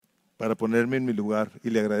para ponerme en mi lugar y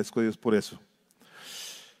le agradezco a Dios por eso.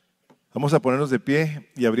 Vamos a ponernos de pie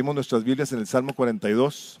y abrimos nuestras Biblias en el Salmo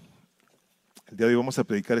 42. El día de hoy vamos a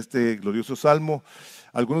predicar este glorioso Salmo.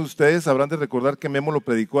 Algunos de ustedes habrán de recordar que Memo lo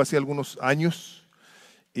predicó hace algunos años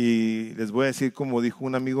y les voy a decir como dijo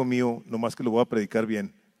un amigo mío, nomás que lo voy a predicar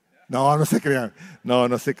bien. No se crean,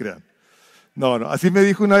 no se crean. No, así me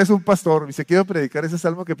dijo una vez un pastor, dice, quiero predicar ese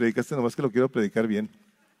Salmo que predicaste, nomás que lo quiero predicar bien.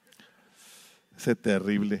 Ese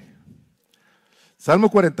terrible.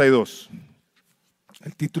 Salmo 42.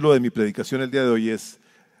 El título de mi predicación el día de hoy es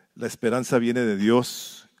La esperanza viene de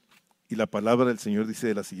Dios, y la palabra del Señor dice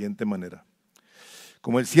de la siguiente manera: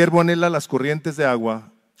 como el ciervo anhela las corrientes de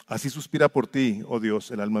agua, así suspira por ti, oh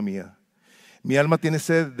Dios, el alma mía. Mi alma tiene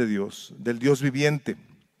sed de Dios, del Dios viviente.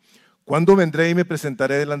 ¿Cuándo vendré y me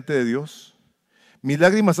presentaré delante de Dios? Mis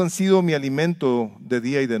lágrimas han sido mi alimento de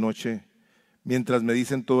día y de noche, mientras me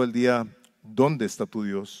dicen todo el día, ¿dónde está tu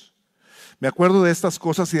Dios? Me acuerdo de estas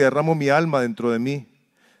cosas y derramo mi alma dentro de mí,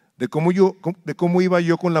 de cómo iba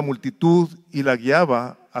yo con la multitud y la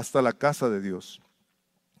guiaba hasta la casa de Dios,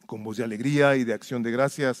 con voz de alegría y de acción de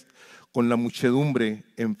gracias, con la muchedumbre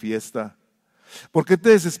en fiesta. ¿Por qué te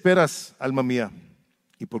desesperas, alma mía?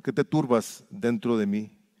 ¿Y por qué te turbas dentro de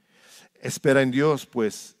mí? Espera en Dios,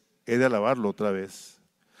 pues he de alabarlo otra vez.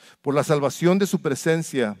 Por la salvación de su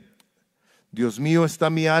presencia, Dios mío, está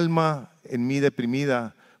mi alma en mí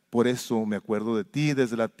deprimida, por eso me acuerdo de ti,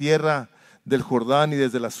 desde la tierra del Jordán y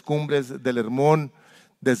desde las cumbres del Hermón,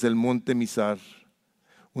 desde el monte Mizar.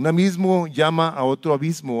 Un abismo llama a otro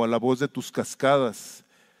abismo a la voz de tus cascadas.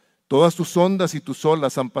 Todas tus ondas y tus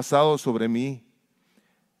olas han pasado sobre mí.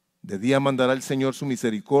 De día mandará el Señor su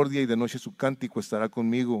misericordia y de noche su cántico estará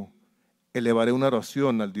conmigo. Elevaré una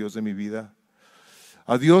oración al Dios de mi vida.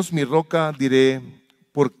 A Dios, mi roca, diré,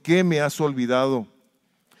 ¿por qué me has olvidado?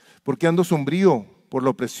 ¿Por qué ando sombrío por la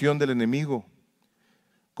opresión del enemigo?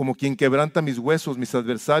 Como quien quebranta mis huesos, mis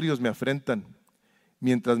adversarios me afrentan,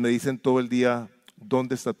 mientras me dicen todo el día,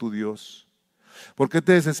 ¿dónde está tu Dios? ¿Por qué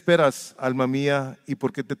te desesperas, alma mía, y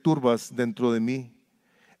por qué te turbas dentro de mí?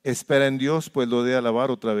 Espera en Dios, pues lo he de alabar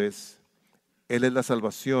otra vez. Él es la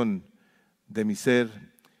salvación de mi ser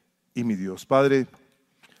y mi Dios. Padre,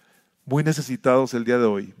 muy necesitados el día de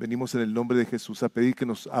hoy, venimos en el nombre de Jesús a pedir que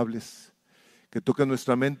nos hables, que toques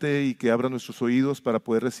nuestra mente y que abra nuestros oídos para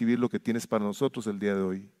poder recibir lo que tienes para nosotros el día de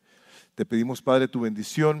hoy. Te pedimos, Padre, tu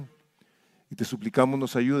bendición y te suplicamos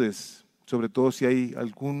nos ayudes, sobre todo si hay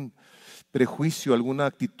algún prejuicio, alguna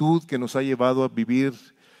actitud que nos ha llevado a vivir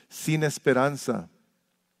sin esperanza.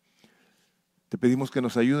 Te pedimos que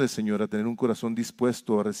nos ayudes, Señor, a tener un corazón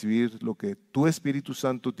dispuesto a recibir lo que tu Espíritu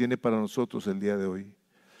Santo tiene para nosotros el día de hoy.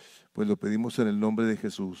 Pues lo pedimos en el nombre de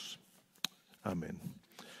Jesús. Amén.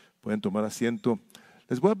 Pueden tomar asiento.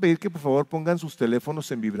 Les voy a pedir que por favor pongan sus teléfonos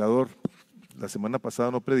en vibrador. La semana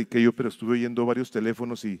pasada no prediqué yo, pero estuve oyendo varios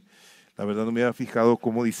teléfonos y la verdad no me había fijado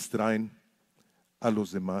cómo distraen a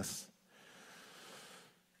los demás.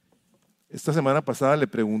 Esta semana pasada le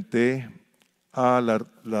pregunté a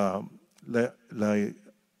la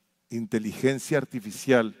inteligencia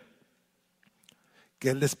artificial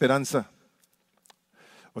 ¿qué es la esperanza?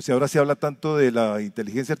 O sea, ahora se habla tanto de la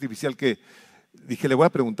inteligencia artificial que dije, le voy a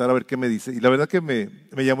preguntar a ver qué me dice. Y la verdad que me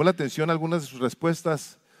llamó la atención algunas de sus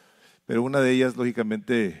respuestas, pero una de ellas,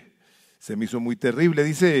 lógicamente, se me hizo muy terrible.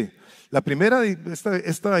 Dice, la primera,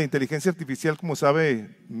 esta inteligencia artificial, como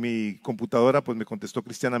sabe, mi computadora pues me contestó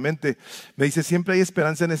cristianamente. Me dice, siempre hay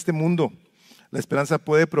esperanza en este mundo. La esperanza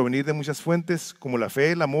puede provenir de muchas fuentes, como la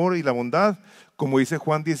fe, el amor y la bondad, como dice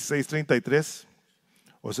Juan 16:33.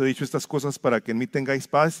 Os he dicho estas cosas para que en mí tengáis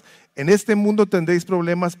paz. En este mundo tendréis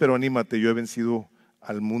problemas, pero anímate, yo he vencido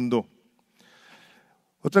al mundo.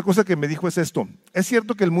 Otra cosa que me dijo es esto. Es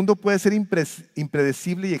cierto que el mundo puede ser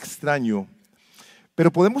impredecible y extraño,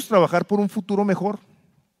 pero podemos trabajar por un futuro mejor.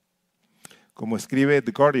 Como escribe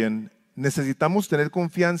The Guardian, necesitamos tener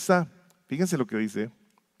confianza, fíjense lo que dice,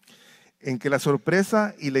 en que la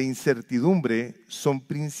sorpresa y la incertidumbre son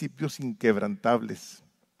principios inquebrantables.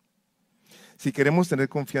 Si queremos tener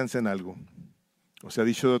confianza en algo, o sea,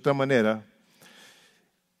 dicho de otra manera,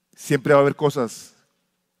 siempre va a haber cosas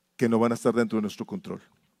que no van a estar dentro de nuestro control.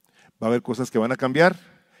 Va a haber cosas que van a cambiar,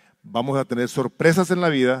 vamos a tener sorpresas en la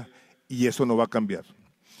vida y eso no va a cambiar.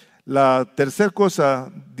 La tercera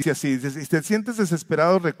cosa dice así, si te sientes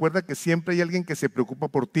desesperado, recuerda que siempre hay alguien que se preocupa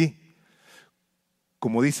por ti.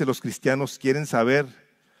 Como dice, los cristianos quieren saber,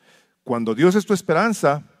 cuando Dios es tu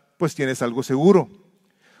esperanza, pues tienes algo seguro.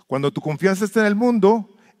 Cuando tu confianza está en el mundo,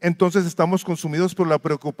 entonces estamos consumidos por la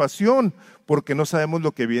preocupación, porque no sabemos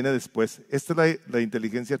lo que viene después. Esta es la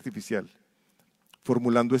inteligencia artificial,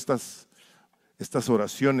 formulando estas estas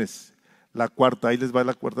oraciones. La cuarta, ahí les va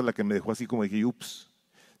la cuarta, la que me dejó así como dije, ups,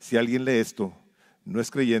 si alguien lee esto, no es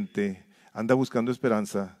creyente, anda buscando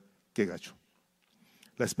esperanza, qué gacho.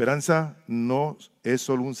 La esperanza no es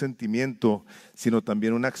solo un sentimiento, sino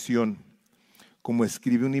también una acción, como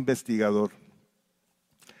escribe un investigador.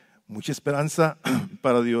 Mucha esperanza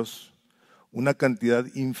para Dios, una cantidad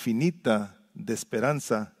infinita de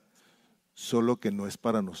esperanza, solo que no es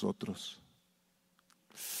para nosotros.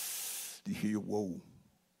 Dije yo, wow,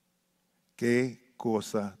 qué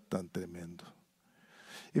cosa tan tremendo.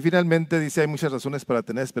 Y finalmente dice, hay muchas razones para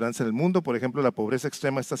tener esperanza en el mundo. Por ejemplo, la pobreza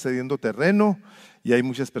extrema está cediendo terreno y hay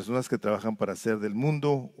muchas personas que trabajan para hacer del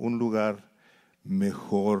mundo un lugar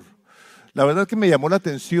mejor. La verdad que me llamó la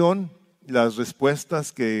atención las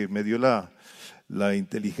respuestas que me dio la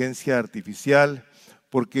inteligencia artificial,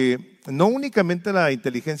 porque no únicamente la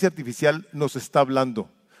inteligencia artificial nos está hablando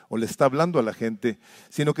o le está hablando a la gente,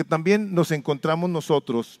 sino que también nos encontramos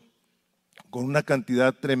nosotros con una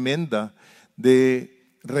cantidad tremenda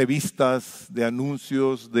de revistas, de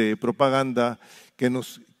anuncios, de propaganda que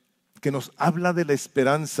nos habla de la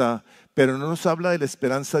esperanza, pero no nos habla de la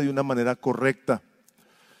esperanza de una manera correcta.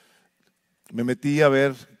 Me metí a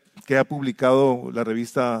ver qué ha publicado la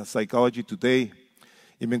revista Psychology Today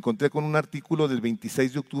y me encontré con un artículo del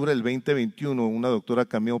 26 de octubre del 2021, una doctora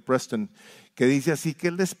Camille Preston, que dice así, ¿qué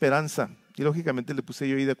es la esperanza? Y lógicamente le puse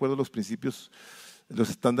yo ahí de acuerdo a los principios,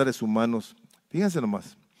 los estándares humanos. Fíjense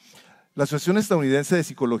nomás. La Asociación Estadounidense de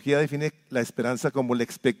Psicología define la esperanza como la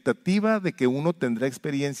expectativa de que uno tendrá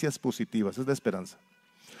experiencias positivas, es la esperanza,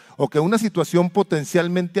 o que una situación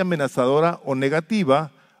potencialmente amenazadora o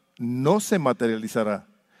negativa no se materializará,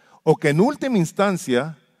 o que en última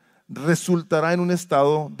instancia resultará en un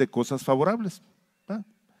estado de cosas favorables.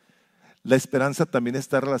 La esperanza también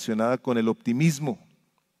está relacionada con el optimismo.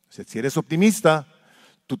 O sea, si eres optimista,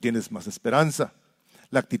 tú tienes más esperanza.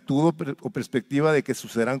 La actitud o perspectiva de que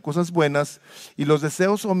sucederán cosas buenas y los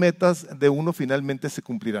deseos o metas de uno finalmente se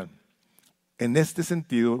cumplirán. En este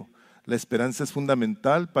sentido, la esperanza es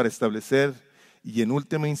fundamental para establecer y en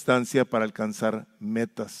última instancia para alcanzar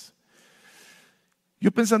metas.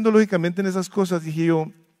 Yo pensando lógicamente en esas cosas, dije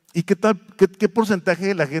yo, ¿y qué porcentaje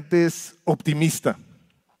de la gente es optimista?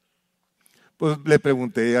 Pues le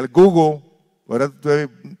pregunté al Google, ahora estoy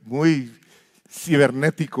muy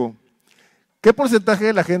cibernético, ¿qué porcentaje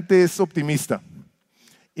de la gente es optimista?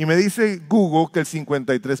 Y me dice Google que el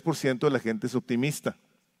 53% de la gente es optimista.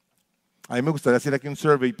 A mí me gustaría hacer aquí un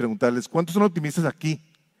survey y preguntarles, ¿cuántos son optimistas aquí?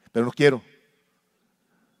 Pero no quiero.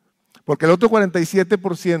 Porque el otro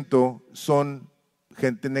 47% son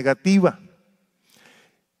gente negativa.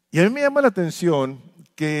 Y a mí me llama la atención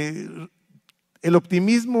que el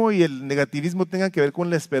optimismo y el negativismo tengan que ver con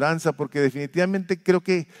la esperanza, porque definitivamente creo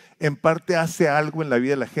que en parte hace algo en la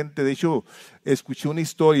vida de la gente. De hecho, escuché una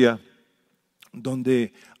historia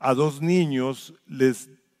donde a dos niños les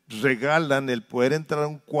regalan el poder entrar a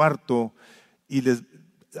un cuarto y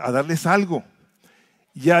a darles algo.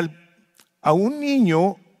 Y a un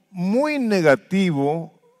niño muy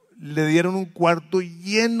negativo le dieron un cuarto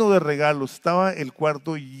lleno de regalos. Estaba el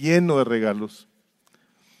cuarto lleno de regalos.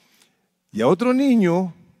 Y a otro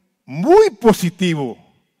niño muy positivo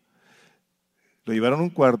lo llevaron a un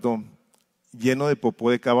cuarto lleno de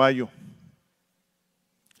popó de caballo.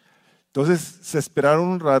 Entonces se esperaron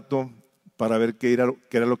un rato para ver qué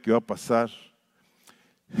era lo que iba a pasar.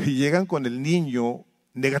 Y llegan con el niño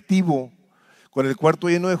negativo, con el cuarto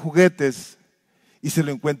lleno de juguetes, y se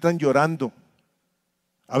lo encuentran llorando.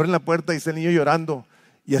 Abren la puerta y está el niño llorando.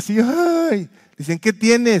 Y así, ¡ay! Dicen, ¿qué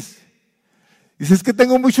tienes? Dice, es que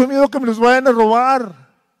tengo mucho miedo que me los vayan a robar,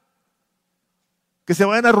 que se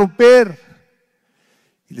vayan a romper.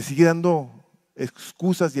 Y le sigue dando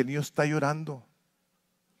excusas y el niño está llorando.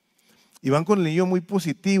 Y van con el niño muy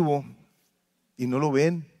positivo y no lo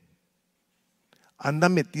ven. Anda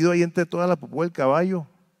metido ahí entre toda la popó del caballo.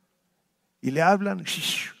 Y le hablan.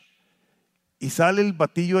 Y sale el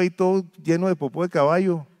batillo ahí todo lleno de popó de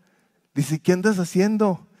caballo. Dice, ¿qué andas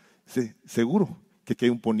haciendo? Dice, seguro que aquí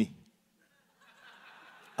hay un pony.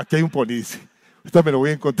 Aquí hay un pony, dice. Ahorita me lo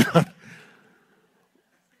voy a encontrar.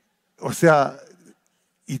 O sea,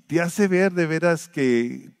 y te hace ver de veras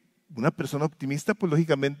que una persona optimista, pues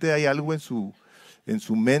lógicamente hay algo en su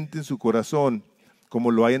mente, en su corazón,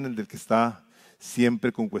 como lo hay en el del que está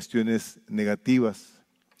siempre con cuestiones negativas.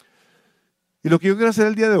 Y lo que yo quiero hacer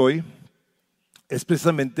el día de hoy es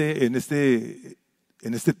precisamente en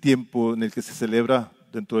este tiempo en el que se celebra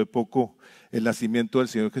dentro de poco el nacimiento del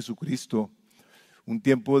Señor Jesucristo, un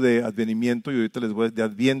tiempo de advenimiento y ahorita de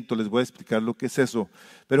Adviento, les voy a explicar lo que es eso.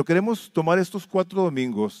 Pero queremos tomar estos 4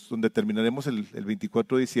 domingos, donde terminaremos el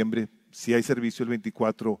 24 de diciembre, si hay servicio el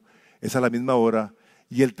 24, es a la misma hora,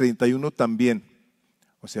 y el 31 también.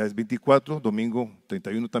 O sea, es 24, domingo,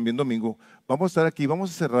 31 también domingo. Vamos a estar aquí,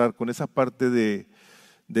 vamos a cerrar con esa parte de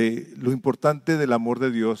lo importante del amor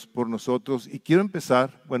de Dios por nosotros. Y quiero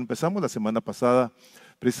empezar, empezamos la semana pasada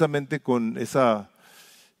precisamente con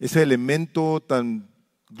ese elemento tan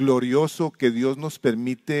glorioso que Dios nos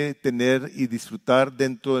permite tener y disfrutar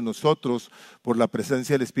dentro de nosotros por la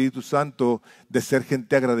presencia del Espíritu Santo, de ser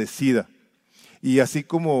gente agradecida. Y así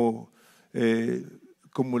como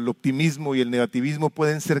el optimismo y el negativismo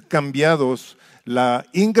pueden ser cambiados, la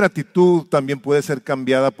ingratitud también puede ser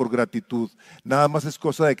cambiada por gratitud. Nada más es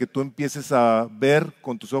cosa de que tú empieces a ver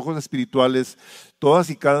con tus ojos espirituales todas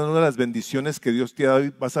y cada una de las bendiciones que Dios te ha dado, y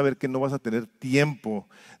vas a ver que no vas a tener tiempo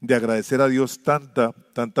de agradecer a Dios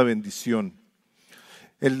tanta bendición.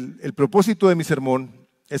 El propósito de mi sermón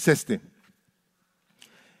es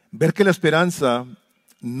ver que la esperanza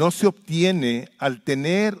no se obtiene al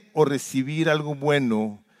tener o recibir algo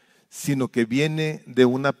bueno, sino que viene de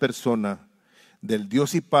una persona, del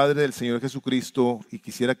Dios y Padre del Señor Jesucristo, y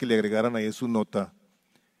quisiera que le agregaran ahí su nota,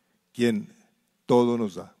 quien todo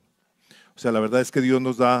nos da. O sea, la verdad es que Dios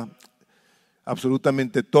nos da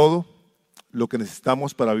absolutamente todo lo que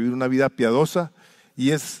necesitamos para vivir una vida piadosa,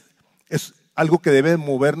 y es algo que debe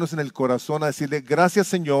movernos en el corazón a decirle: gracias,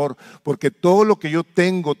 Señor, porque todo lo que yo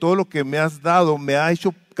tengo, todo lo que me has dado, me ha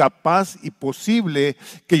hecho capaz y posible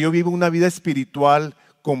que yo viva una vida espiritual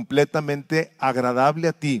completamente agradable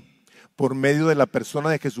a ti, por medio de la persona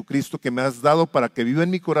de Jesucristo que me has dado para que viva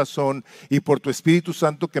en mi corazón, y por tu Espíritu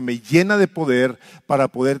Santo que me llena de poder para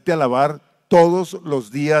poderte alabar todos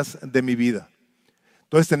los días de mi vida.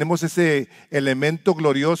 Entonces tenemos ese elemento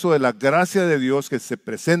glorioso de la gracia de Dios que se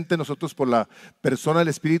presenta en nosotros por la persona del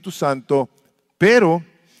Espíritu Santo, pero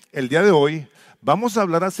el día de hoy vamos a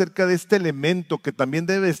hablar acerca de este elemento que también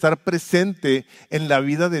debe estar presente en la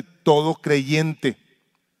vida de todo creyente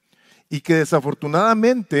y que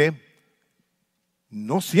desafortunadamente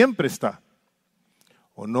no siempre está,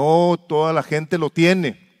 o no toda la gente lo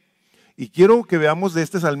tiene. Y quiero que veamos de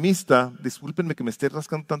este salmista. Discúlpenme que me esté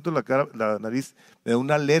rascando tanto la nariz, me da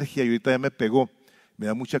una alergia y ahorita ya me pegó, me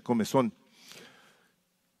da mucha comezón.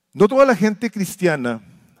 No toda la gente cristiana,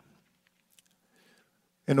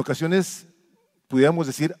 en ocasiones pudiéramos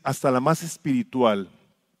decir hasta la más espiritual,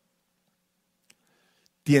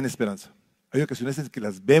 tiene esperanza. Hay ocasiones en que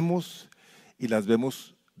las vemos y las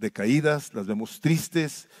vemos decaídas, las vemos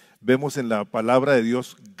tristes, vemos en la palabra de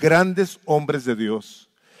Dios grandes hombres de Dios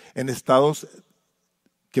en estados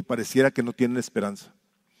que pareciera que no tienen esperanza.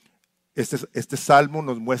 Este salmo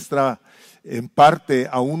nos muestra en parte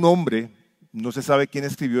a un hombre, no se sabe quién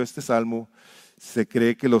escribió este salmo, se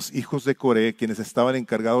cree que los hijos de Coré, quienes estaban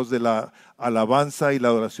encargados de la alabanza y la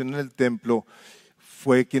adoración en el templo,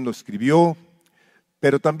 fue quien lo escribió.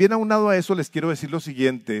 Pero también aunado a eso les quiero decir lo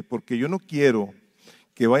siguiente, porque yo no quiero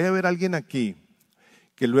que vaya a haber alguien aquí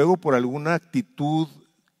que luego por alguna actitud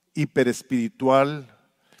hiperespiritual,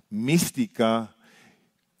 mística,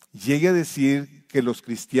 llegue a decir que los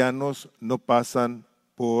cristianos no pasan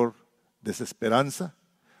por desesperanza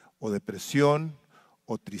o depresión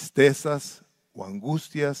o tristezas o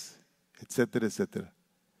angustias, etcétera, etcétera.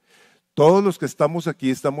 Todos los que estamos aquí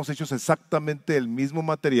estamos hechos exactamente del mismo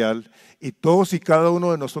material y todos y cada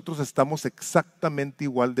uno de nosotros estamos exactamente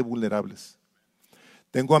igual de vulnerables.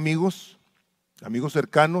 Tengo amigos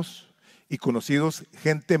cercanos y conocidos,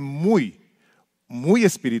 gente muy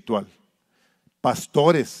espiritual,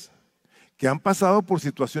 pastores que han pasado por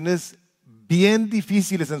situaciones bien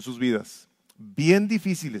difíciles en sus vidas, bien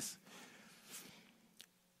difíciles,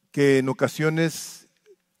 que en ocasiones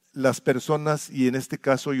las personas, y en este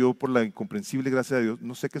caso yo por la incomprensible gracia de Dios,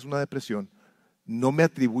 no sé qué es una depresión, no me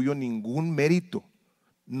atribuyo ningún mérito,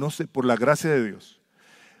 no sé, por la gracia de Dios.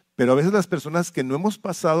 Pero a veces las personas que no hemos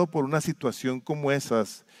pasado por una situación como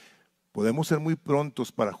esas, podemos ser muy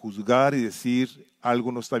prontos para juzgar y decir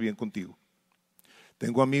algo no está bien contigo.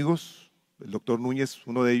 Tengo amigos, el doctor Núñez,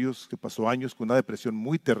 uno de ellos, que pasó años con una depresión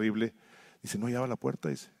muy terrible, dice: no hallaba la puerta,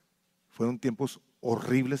 dice. Fueron tiempos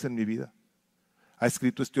horribles en mi vida. Ha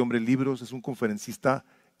escrito este hombre libros, es un conferencista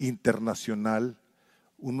internacional,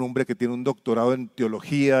 un hombre que tiene un doctorado en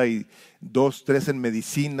teología y 2, 3 en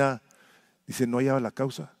medicina. Dice: no hallaba la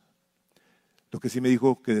causa. Lo que sí me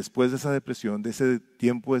dijo que después de esa depresión, de ese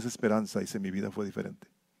tiempo de desesperanza, dice, mi vida fue diferente.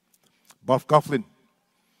 Bob Coughlin,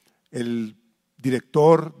 el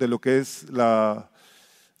director de lo que es la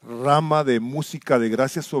rama de música de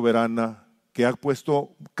Gracia Soberana, que ha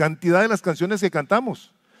puesto cantidad de las canciones que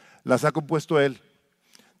cantamos, las ha compuesto él.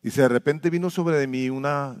 Dice, de repente vino sobre mí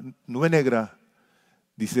una nube negra,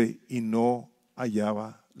 dice, y no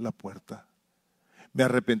hallaba la puerta. Me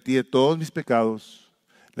arrepentí de todos mis pecados,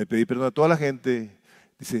 le pedí perdón a toda la gente,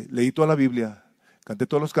 dice, leí toda la Biblia, canté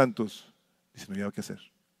todos los cantos, dice, no había qué hacer.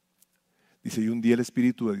 Dice, y un día el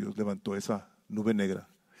Espíritu de Dios levantó esa nube negra.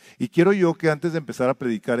 Y quiero yo que antes de empezar a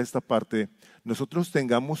predicar esta parte, nosotros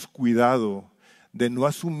tengamos cuidado de no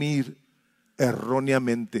asumir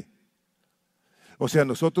erróneamente. O sea,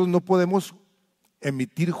 nosotros no podemos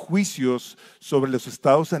emitir juicios sobre los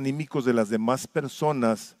estados anímicos de las demás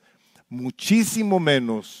personas, muchísimo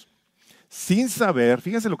menos sin saber,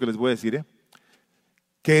 fíjense lo que les voy a decir,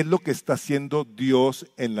 qué es lo que está haciendo Dios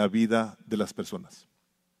en la vida de las personas.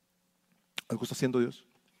 Algo está haciendo Dios.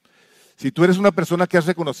 Si tú eres una persona que has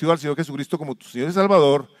reconocido al Señor Jesucristo como tu Señor y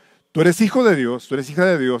Salvador, tú eres hijo de Dios, tú eres hija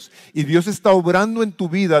de Dios, y Dios está obrando en tu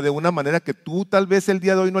vida de una manera que tú tal vez el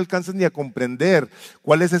día de hoy no alcances ni a comprender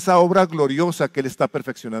cuál es esa obra gloriosa que Él está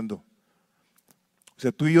perfeccionando. O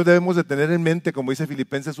sea, tú y yo debemos de tener en mente, como dice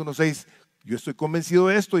Filipenses 1:6, yo estoy convencido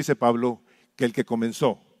de esto, dice Pablo, que el que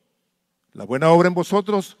comenzó la buena obra en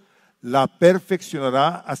vosotros, la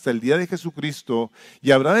perfeccionará hasta el día de Jesucristo, y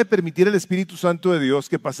habrá de permitir el Espíritu Santo de Dios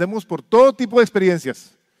que pasemos por todo tipo de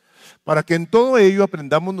experiencias, para que en todo ello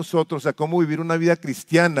aprendamos nosotros a cómo vivir una vida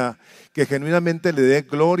cristiana que genuinamente le dé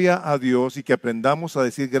gloria a Dios y que aprendamos a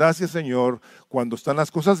decir gracias, Señor, cuando están las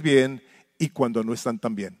cosas bien y cuando no están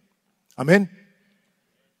tan bien. Amén.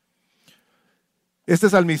 Este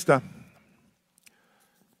salmista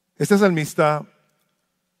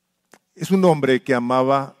es un hombre que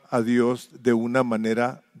amaba a Dios de una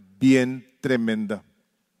manera bien tremenda,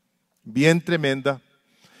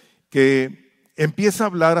 que empieza a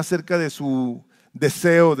hablar acerca de su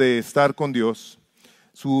deseo de estar con Dios,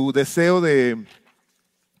 su deseo de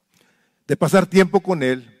pasar tiempo con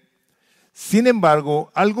Él. Sin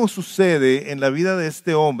embargo, algo sucede en la vida de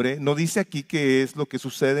este hombre, no dice aquí qué es lo que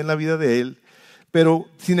sucede en la vida de él, pero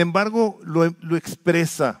sin embargo lo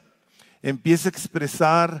expresa, empieza a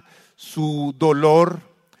expresar su dolor,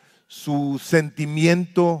 su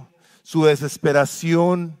sentimiento, su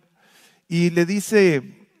desesperación, y le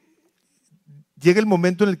dice, llega el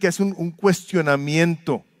momento en el que hace un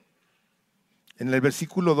cuestionamiento. En el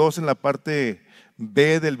versículo 2, en la parte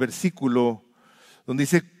B del versículo, donde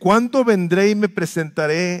dice, ¿cuándo vendré y me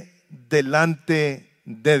presentaré delante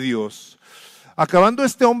de Dios? Acabando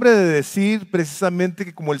este hombre de decir precisamente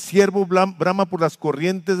que como el ciervo brama por las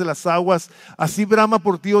corrientes de las aguas, así brama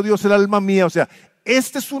por ti, oh Dios, el alma mía. O sea,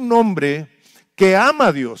 este es un hombre que ama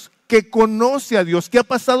a Dios, que conoce a Dios, que ha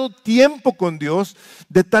pasado tiempo con Dios,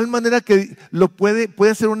 de tal manera que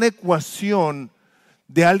puede ser una ecuación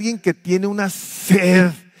de alguien que tiene una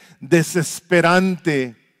sed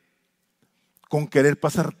desesperante con querer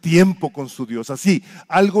pasar tiempo con su Dios, así,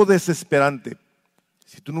 algo desesperante.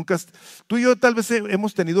 Si tú y yo tal vez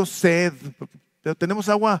hemos tenido sed, pero tenemos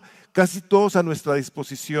agua casi todos a nuestra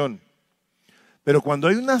disposición. Pero cuando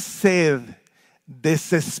hay una sed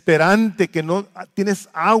desesperante, que no tienes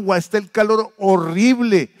agua, está el calor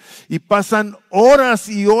horrible y pasan horas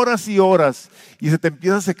y horas y horas y se te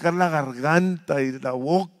empieza a secar la garganta y la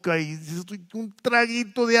boca y dices, un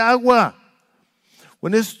traguito de agua.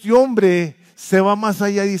 Bueno, este hombre se va más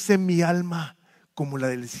allá y dice, mi alma como la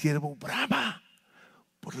del ciervo brama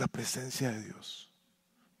por la presencia de Dios.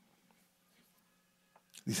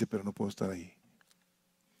 Dice, pero no puedo estar ahí.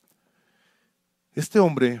 Este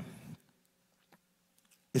hombre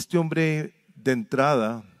de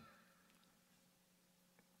entrada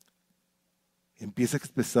empieza a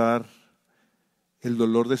expresar el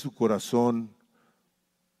dolor de su corazón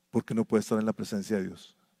porque no puede estar en la presencia de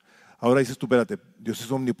Dios. Ahora dices tú, espérate, Dios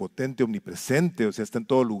es omnipotente, omnipresente, o sea, está en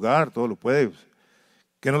todo lugar, todo lo puede.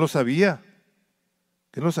 ¿Qué no lo sabía?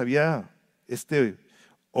 ¿Qué no lo sabía este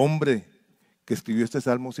hombre que escribió este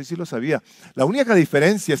salmo? Sí, sí lo sabía. La única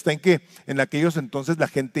diferencia está en que en aquellos entonces la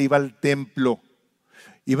gente iba al templo.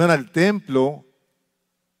 Iban al templo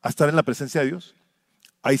a estar en la presencia de Dios.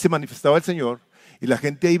 Ahí se manifestaba el Señor y la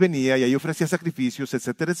gente ahí venía y ahí ofrecía sacrificios,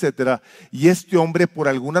 etcétera, etcétera. Y este hombre, por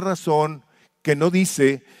alguna razón que no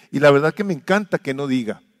dice, y la verdad que me encanta que no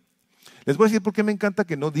diga. Les voy a decir por qué me encanta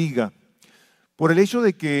que no diga. Por el hecho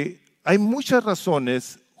de que hay muchas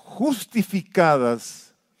razones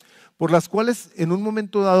justificadas por las cuales en un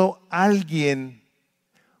momento dado alguien,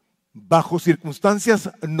 bajo circunstancias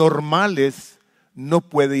normales, no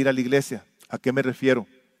puede ir a la iglesia. ¿A qué me refiero?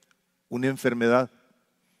 Una enfermedad.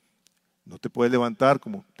 No te puedes levantar,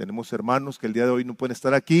 como tenemos hermanos que el día de hoy no pueden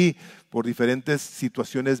estar aquí por diferentes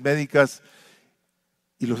situaciones médicas,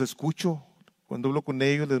 y los escucho cuando hablo con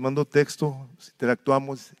ellos, les mando texto,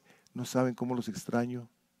 interactuamos, no saben cómo los extraño.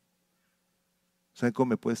 ¿Saben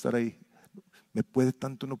cómo me puede estar ahí? Me puede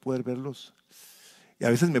tanto no poder verlos. Y a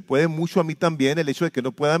veces me puede mucho a mí también el hecho de que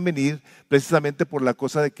no puedan venir precisamente por la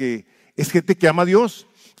cosa de que es gente que ama a Dios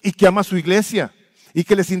y que ama a su iglesia y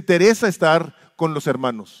que les interesa estar con los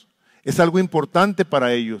hermanos. Es algo importante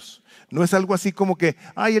para ellos. No es algo así como que,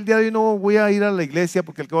 ay, el día de hoy no voy a ir a la iglesia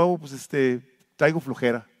porque al cabo pues, traigo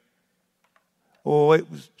flojera. O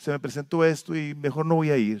pues, se me presentó esto y mejor no voy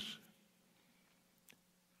a ir.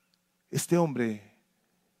 Este hombre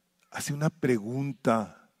hace una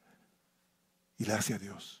pregunta y la hace a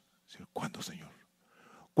Dios. ¿Cuándo, Señor?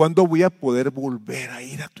 ¿Cuándo voy a poder volver a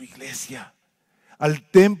ir a tu iglesia? Al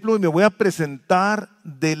templo y me voy a presentar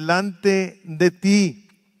delante de ti.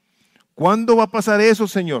 ¿Cuándo va a pasar eso,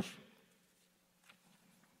 Señor?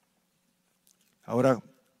 Ahora,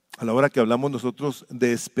 a la hora que hablamos nosotros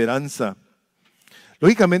de esperanza,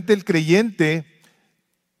 lógicamente el creyente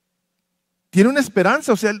tiene una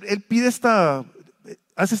esperanza, o sea, él pide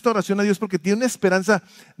hace esta oración a Dios porque tiene una esperanza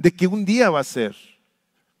de que un día va a ser.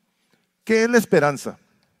 ¿Qué es la esperanza?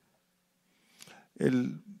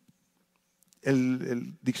 El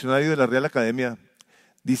diccionario de la Real Academia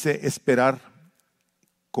dice esperar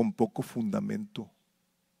con poco fundamento,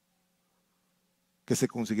 que se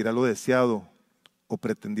conseguirá lo deseado o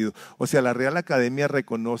pretendido. O sea, la Real Academia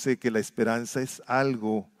reconoce que la esperanza es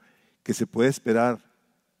algo que se puede esperar,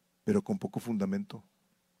 pero con poco fundamento.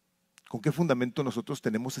 ¿Con qué fundamento nosotros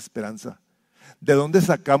tenemos esperanza? ¿De dónde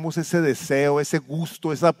sacamos ese deseo, ese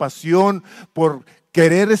gusto, esa pasión por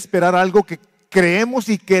querer esperar algo que creemos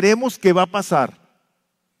y queremos que va a pasar?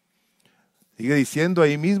 Sigue diciendo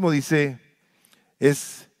ahí mismo, dice,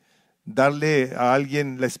 es darle a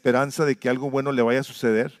alguien la esperanza de que algo bueno le vaya a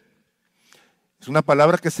suceder. Es una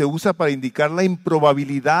palabra que se usa para indicar la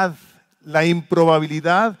improbabilidad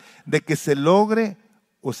de que se logre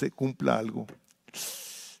o se cumpla algo.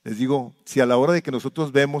 Les digo, si a la hora de que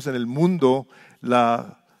nosotros vemos en el mundo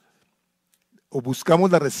o buscamos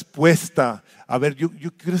la respuesta, a ver, yo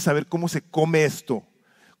quiero saber cómo se come esto,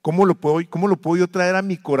 cómo lo puedo yo traer a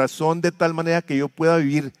mi corazón de tal manera que yo pueda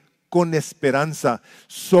vivir con esperanza,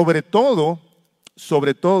 sobre todo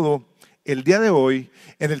el día de hoy,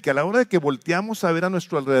 en el que a la hora de que volteamos a ver a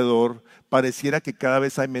nuestro alrededor, pareciera que cada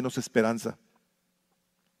vez hay menos esperanza.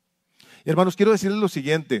 Y hermanos, quiero decirles lo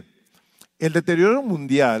siguiente, el deterioro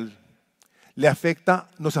mundial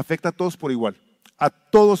nos afecta a todos por igual,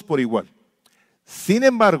 Sin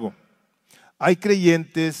embargo, hay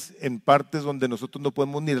creyentes en partes donde nosotros no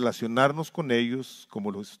podemos ni relacionarnos con ellos,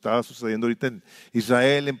 como lo estaba sucediendo ahorita en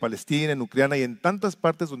Israel, en Palestina, en Ucrania y en tantas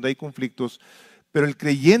partes donde hay conflictos, pero el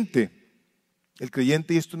creyente,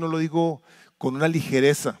 y esto no lo digo con una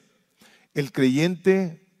ligereza, el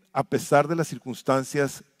creyente, a pesar de las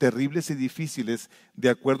circunstancias terribles y difíciles, de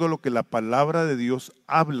acuerdo a lo que la palabra de Dios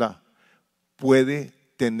habla, puede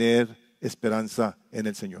tener esperanza en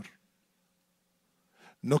el Señor.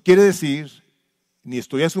 No quiere decir, ni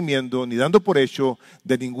estoy asumiendo, ni dando por hecho,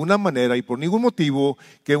 de ninguna manera y por ningún motivo,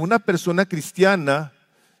 que una persona cristiana,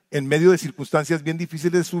 en medio de circunstancias bien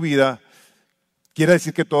difíciles de su vida, quiera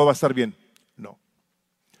decir que todo va a estar bien. No.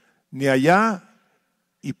 Ni allá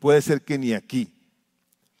y puede ser que ni aquí.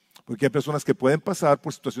 Porque hay personas que pueden pasar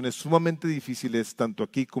por situaciones sumamente difíciles, tanto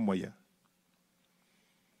aquí como allá.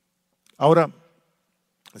 Ahora,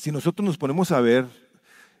 si nosotros nos ponemos a ver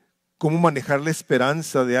cómo manejar la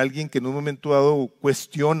esperanza de alguien que en un momento dado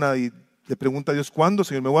cuestiona y le pregunta a Dios, ¿cuándo,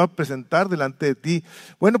 Señor, me voy a presentar delante de ti?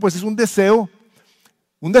 Bueno, pues es un deseo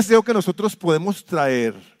que nosotros podemos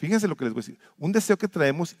traer. Fíjense lo que les voy a decir. Un deseo que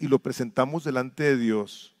traemos y lo presentamos delante de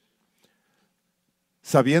Dios,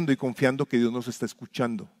 sabiendo y confiando que Dios nos está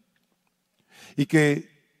escuchando. Y que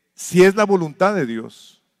si es la voluntad de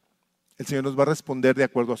Dios, el Señor nos va a responder de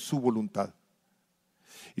acuerdo a su voluntad.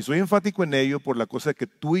 Y soy enfático en ello por la cosa de que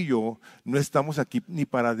tú y yo no estamos aquí ni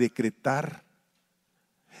para decretar,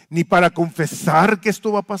 ni para confesar que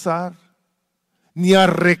esto va a pasar, ni a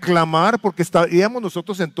reclamar, porque estaríamos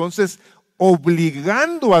nosotros entonces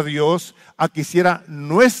obligando a Dios a que hiciera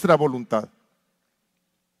nuestra voluntad.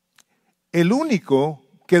 El único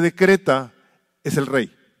que decreta es el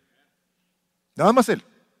Rey. Nada más Él.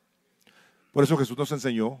 Por eso Jesús nos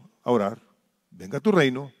enseñó a orar, venga tu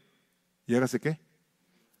reino y hágase ¿qué?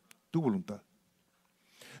 Tu voluntad.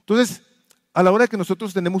 Entonces, a la hora que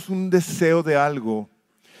nosotros tenemos un deseo de algo,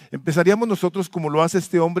 empezaríamos nosotros como lo hace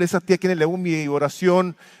este hombre, es a ti a quien le hago mi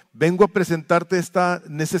oración, vengo a presentarte esta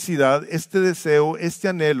necesidad, este deseo, este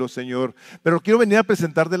anhelo, Señor, pero quiero venir a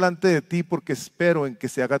presentar delante de ti porque espero en que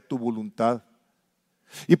se haga tu voluntad.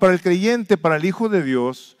 Y para el creyente, para el Hijo de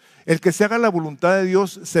Dios, El que se haga la voluntad de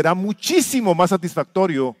Dios será muchísimo más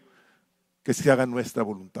satisfactorio que se haga nuestra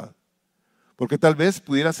voluntad. Porque tal vez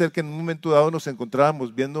pudiera ser que en un momento dado nos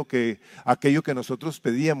encontráramos viendo que aquello que nosotros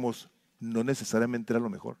pedíamos no necesariamente era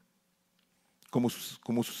lo mejor, como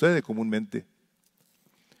sucede comúnmente.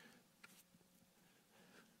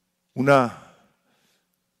 Un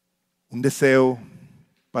deseo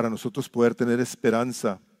para nosotros poder tener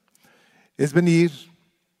esperanza es venir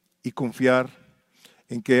y confiar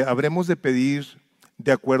en que habremos de pedir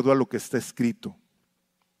de acuerdo a lo que está escrito.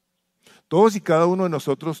 Todos y cada uno de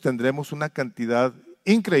nosotros tendremos una cantidad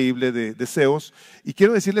increíble de deseos, y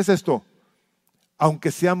quiero decirles esto: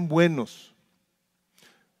 aunque sean buenos,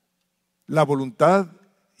 la voluntad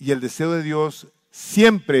y el deseo de Dios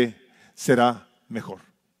siempre será mejor.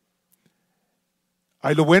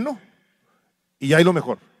 Hay lo bueno y hay lo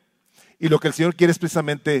mejor. Y lo que el Señor quiere es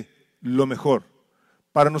precisamente lo mejor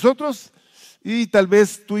para nosotros, y tal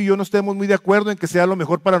vez tú y yo no estemos muy de acuerdo en que sea lo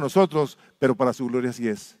mejor para nosotros, pero para su gloria sí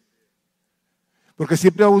es. Porque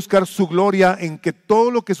siempre va a buscar su gloria en que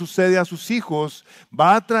todo lo que sucede a sus hijos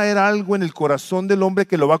va a traer algo en el corazón del hombre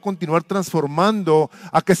que lo va a continuar transformando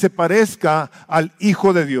a que se parezca al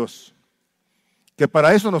Hijo de Dios, que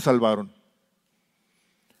para eso nos salvaron.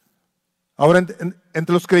 Ahora,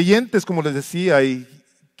 entre los creyentes, como les decía, y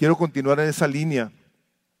quiero continuar en esa línea,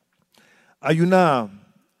 hay una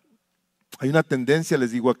tendencia,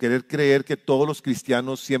 les digo, a querer creer que todos los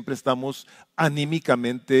cristianos siempre estamos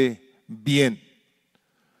anímicamente bien.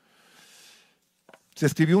 Se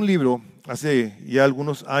escribió un libro hace ya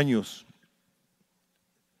algunos años.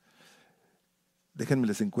 Déjenme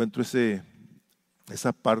les encuentro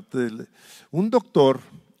esa parte. El doctor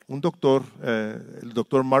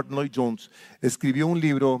Martin Lloyd-Jones, escribió un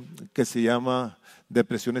libro que se llama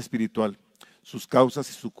Depresión Espiritual, sus causas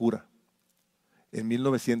y su cura, en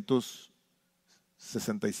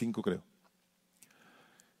 1965, creo.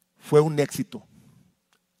 Fue un éxito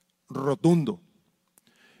rotundo.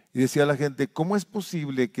 Y decía la gente, ¿cómo es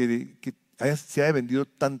posible que se haya vendido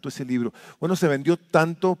tanto ese libro? Bueno, se vendió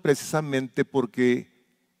tanto precisamente porque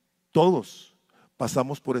todos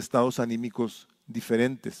pasamos por estados anímicos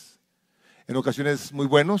diferentes. En ocasiones muy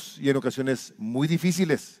buenos y en ocasiones muy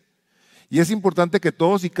difíciles. Y es importante que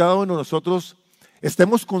todos y cada uno de nosotros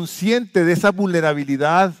estemos conscientes de esa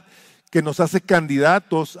vulnerabilidad que nos hace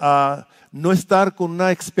candidatos a no estar con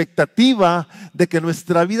una expectativa de que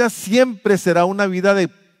nuestra vida siempre será una vida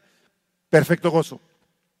de perfecto gozo.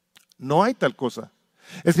 No hay tal cosa.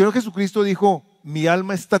 El Señor Jesucristo dijo, mi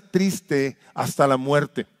alma está triste hasta la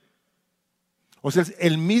muerte. O sea,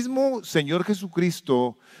 el mismo Señor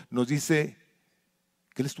Jesucristo nos dice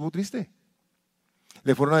que Él estuvo triste.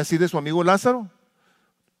 Le fueron a decir de su amigo Lázaro,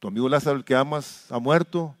 tu amigo Lázaro, el que amas, ha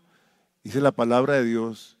muerto. Dice la palabra de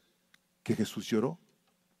Dios que Jesús lloró.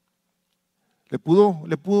 Le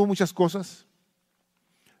pudo muchas cosas,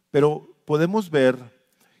 pero podemos ver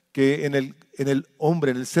que en el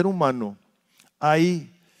hombre, en el ser humano,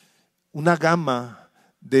 hay una gama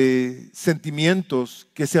de sentimientos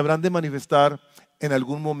que se habrán de manifestar en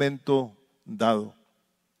algún momento dado.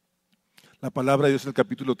 La palabra de Dios en el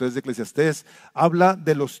capítulo 3 de Eclesiastés habla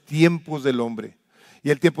de los tiempos del hombre. Y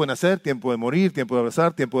el tiempo de nacer, tiempo de morir, tiempo de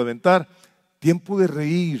abrazar, tiempo de aventar, tiempo de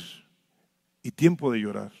reír y tiempo de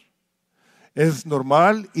llorar. Es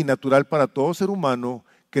normal y natural para todo ser humano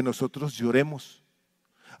que nosotros lloremos.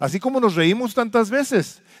 Así como nos reímos tantas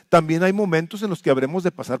veces, también hay momentos en los que habremos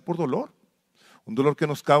de pasar por dolor. Un dolor que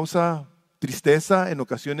nos causa tristeza, en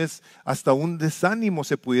ocasiones hasta un desánimo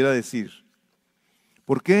se pudiera decir.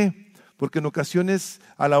 ¿Por qué? Porque en ocasiones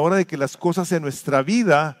a la hora de que las cosas en nuestra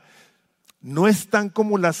vida no están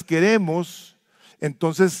como las queremos,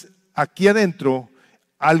 entonces aquí adentro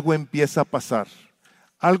algo empieza a pasar.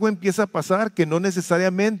 Algo empieza a pasar que no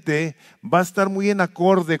necesariamente va a estar muy en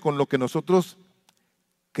acorde con lo que nosotros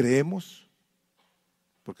creemos,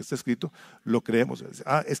 porque está escrito, lo creemos.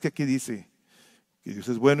 Es que aquí dice que Dios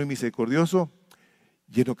es bueno y misericordioso,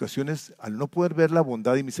 y en ocasiones al no poder ver la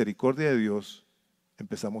bondad y misericordia de Dios,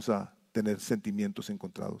 empezamos a tener sentimientos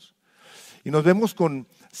encontrados. Y nos vemos con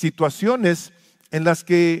situaciones en las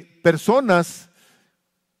que personas,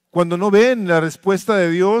 cuando no ven la respuesta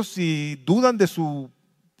de Dios y dudan de su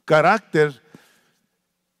carácter,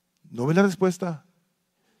 no ven la respuesta.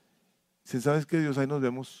 Si sabes que Dios, ahí nos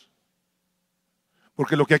vemos.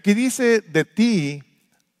 Porque lo que aquí dice de ti,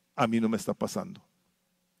 a mí no me está pasando.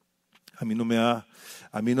 A mí no me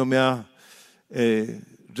ha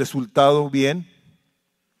resultado bien.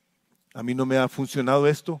 A mí no me ha funcionado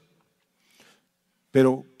esto.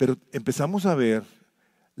 Pero empezamos a ver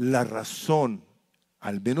la razón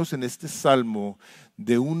al menos en este salmo,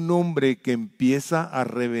 de un hombre que empieza a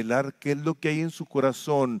revelar qué es lo que hay en su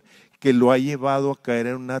corazón que lo ha llevado a caer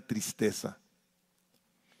en una tristeza.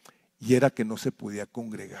 Y era que no se podía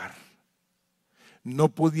congregar. No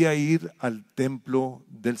podía ir al templo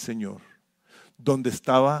del Señor, donde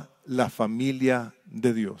estaba la familia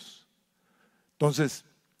de Dios. Entonces,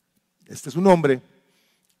 este es un hombre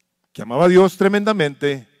que amaba a Dios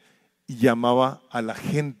tremendamente y amaba a la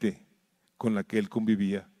gente con la que él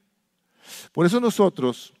convivía. Por eso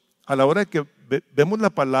nosotros, a la hora de que vemos la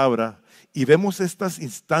palabra y vemos estas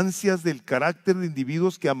instancias del carácter de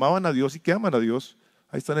individuos que amaban a Dios y que aman a Dios,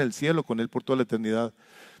 ahí están en el cielo con él por toda la eternidad,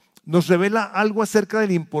 nos revela algo acerca de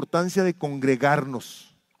la importancia de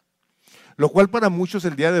congregarnos, lo cual para muchos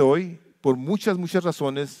el día de hoy, por muchas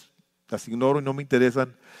razones, las ignoro y no me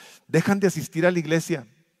interesan, dejan de asistir a la iglesia.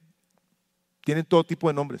 Tienen todo tipo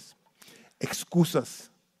de nombres,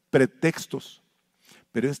 excusas, pretextos.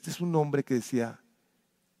 Pero este es un hombre que decía: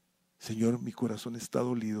 Señor, mi corazón está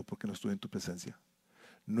dolido porque no estoy en tu presencia.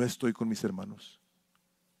 No estoy con mis hermanos.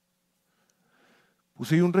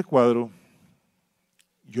 Puse ahí un recuadro,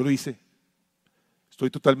 yo lo hice. Estoy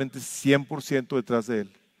totalmente 100% detrás de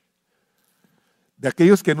él. De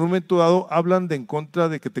aquellos que en un momento dado hablan en contra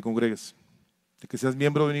de que te congregues, de que seas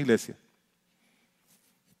miembro de una iglesia.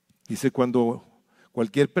 Dice: cuando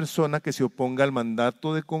cualquier persona que se oponga al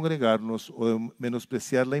mandato de congregarnos o de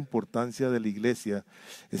menospreciar la importancia de la iglesia,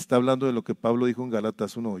 está hablando de lo que Pablo dijo en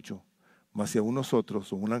Gálatas 1:8. Mas si a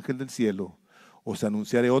nosotros o un ángel del cielo os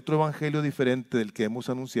anunciare otro evangelio diferente del que hemos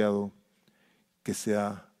anunciado, que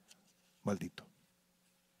sea maldito.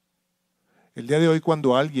 El día de hoy,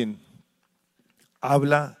 cuando alguien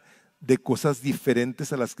habla de cosas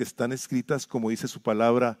diferentes a las que están escritas, como dice su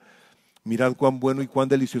palabra, mirad cuán bueno y cuán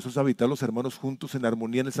delicioso es habitar los hermanos juntos en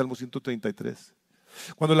armonía, en el Salmo 133.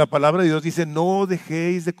 Cuando la palabra de Dios dice: no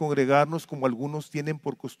dejéis de congregarnos como algunos tienen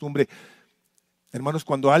por costumbre. Hermanos,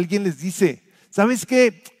 cuando alguien les dice: ¿sabes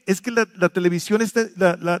qué? Es que la televisión está,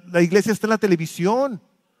 la iglesia está en la televisión.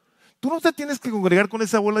 Tú no te tienes que congregar con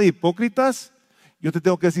esa bola de hipócritas. Yo te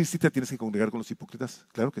tengo que decir: sí te tienes que congregar con los hipócritas.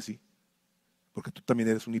 Claro que sí, porque tú también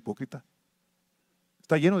eres un hipócrita.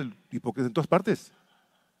 Está lleno de hipócritas en todas partes.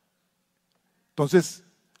 Entonces,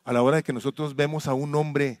 a la hora de que nosotros vemos a un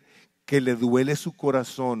hombre que le duele su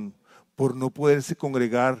corazón por no poderse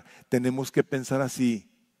congregar, tenemos que pensar así: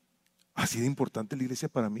 ¿así de importante la iglesia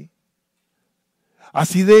para mí?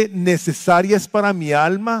 ¿Así de necesaria es para mi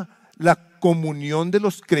alma la comunión de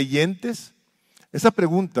los creyentes? Esa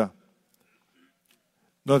pregunta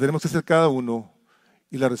nos la tenemos que hacer cada uno,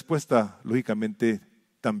 y la respuesta, lógicamente,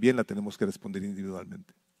 también la tenemos que responder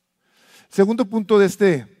individualmente. Segundo punto de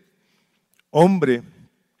este hombre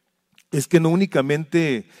es que no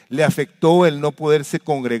únicamente le afectó el no poderse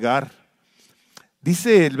congregar.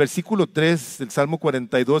 Dice el versículo 3 del Salmo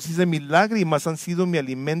 42, dice: mis lágrimas han sido mi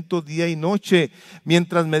alimento día y noche,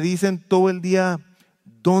 mientras me dicen todo el día: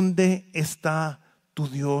 ¿dónde está tu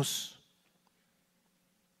Dios?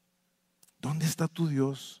 ¿Dónde está tu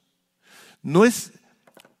Dios? No es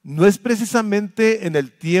precisamente en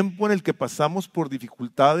el tiempo en el que pasamos por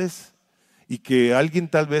dificultades y que alguien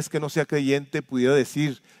tal vez que no sea creyente pudiera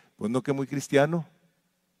decir: pues no que muy cristiano,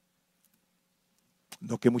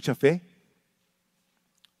 no que mucha fe.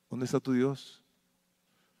 ¿Dónde está tu Dios?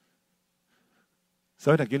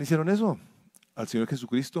 ¿Saben a quién le hicieron eso? Al Señor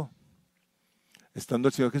Jesucristo. Estando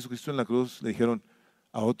el Señor Jesucristo en la cruz, le dijeron: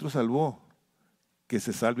 a otro salvó, que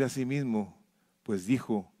se salve a sí mismo, pues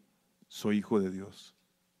dijo: soy hijo de Dios.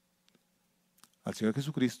 Al Señor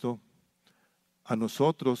Jesucristo, a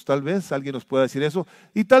nosotros, tal vez alguien nos pueda decir eso,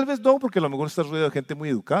 y tal vez no, porque a lo mejor estás rodeado de gente muy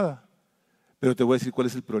educada. Pero te voy a decir cuál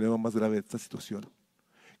es el problema más grave de esta situación: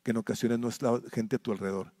 que en ocasiones no es la gente a tu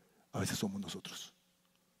alrededor, a veces somos nosotros.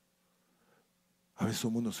 A veces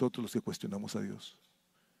somos nosotros los que cuestionamos a Dios.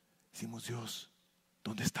 Decimos: Dios,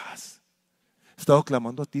 ¿dónde estás? He estado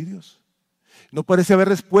clamando a ti, Dios. No parece haber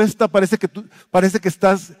respuesta, parece que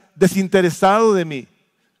estás desinteresado de mí.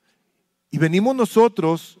 Y venimos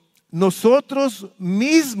nosotros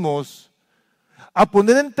mismos, a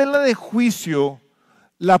poner en tela de juicio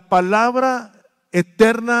la palabra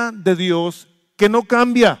eterna de Dios que no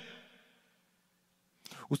cambia.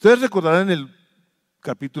 Ustedes recordarán en el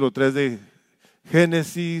capítulo 3 de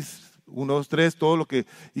Génesis 1, 2, 3, todo lo que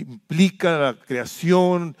implica la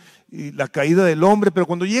creación y la caída del hombre, pero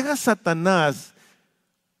cuando llega Satanás,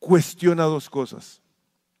 cuestiona dos cosas.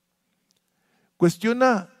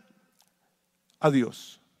 Cuestiona a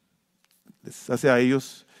Dios. Les hace a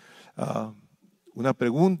ellos una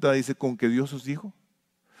pregunta, dice: ¿con qué Dios os dijo?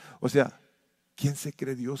 O sea, ¿quién se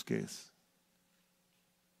cree Dios que es?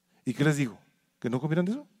 ¿Y qué les dijo? ¿Que no comieran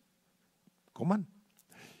de eso? Coman.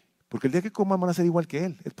 Porque el día que coman van a ser igual que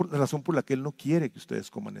Él. Es por la razón por la que Él no quiere que ustedes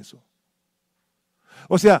coman eso.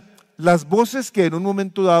 O sea, las voces que en un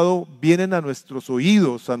momento dado vienen a nuestros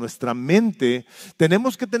oídos, a nuestra mente,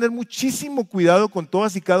 tenemos que tener muchísimo cuidado con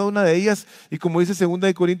todas y cada una de ellas. Y como dice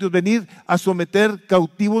 2 Corintios, venir a someter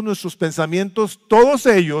cautivos nuestros pensamientos, todos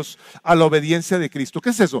ellos, a la obediencia de Cristo. ¿Qué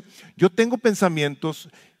es eso? Yo tengo pensamientos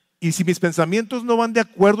y si mis pensamientos no van de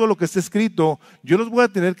acuerdo a lo que está escrito, yo los voy a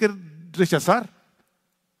tener que rechazar.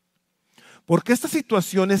 Porque esta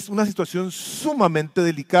situación es una situación sumamente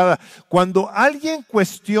delicada. Cuando alguien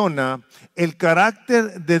cuestiona el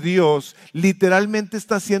carácter de Dios, literalmente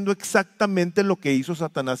está haciendo exactamente lo que hizo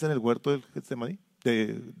Satanás en el huerto del Getsemaní,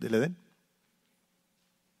 del Edén.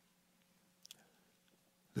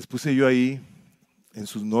 Les puse yo ahí en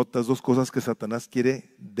sus notas 2 cosas que Satanás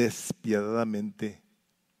quiere despiadadamente.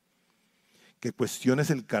 Que cuestiones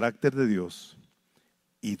el carácter de Dios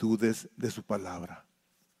y dudes de su palabra.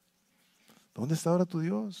 ¿Dónde está ahora tu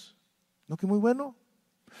Dios? ¿No que muy bueno?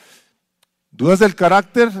 ¿Dudas del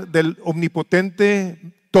carácter del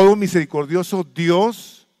omnipotente, todo misericordioso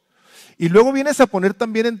Dios? Y luego vienes a poner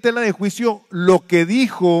también en tela de juicio lo que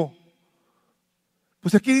dijo.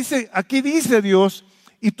 Pues aquí dice Dios,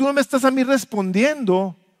 y tú no me estás a mí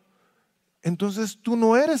respondiendo. Entonces tú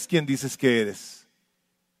no eres quien dices que eres.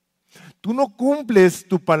 Tú no cumples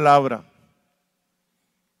tu palabra.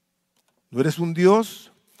 No eres un Dios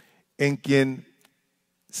en quien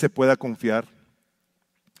se pueda confiar.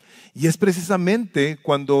 Y es precisamente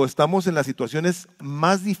cuando estamos en las situaciones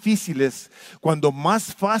más difíciles, cuando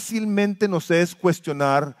más fácilmente nos es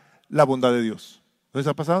cuestionar la bondad de Dios. ¿No les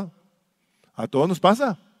ha pasado? A todos nos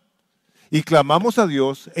pasa. Y clamamos a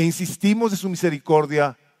Dios e insistimos de su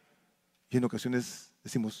misericordia. Y en ocasiones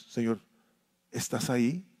decimos, Señor, ¿estás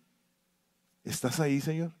ahí? ¿Estás ahí,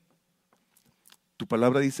 Señor? Tu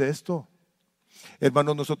palabra dice esto.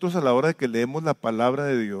 Hermanos, nosotros a la hora de que leemos la palabra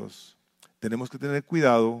de Dios, tenemos que tener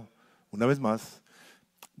cuidado, una vez más,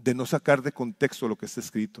 de no sacar de contexto lo que está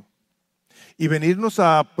escrito y venirnos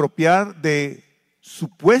a apropiar de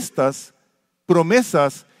supuestas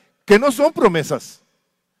promesas que no son promesas.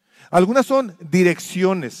 Algunas son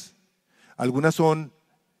direcciones, algunas son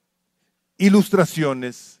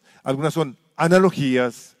ilustraciones, algunas son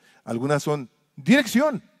analogías, algunas son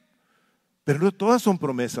dirección, pero no todas son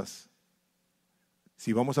promesas.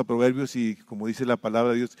 Si vamos a Proverbios y como dice la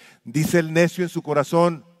palabra de Dios, dice el necio en su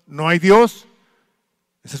corazón, no hay Dios.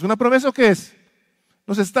 ¿Esa es una promesa o qué es?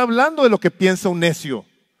 Nos está hablando de lo que piensa un necio.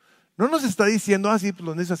 No nos está diciendo, sí, pues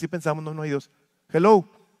los necios así pensamos, no hay Dios. Hello.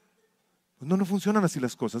 No funcionan así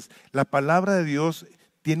las cosas. La palabra de Dios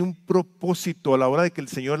tiene un propósito a la hora de que el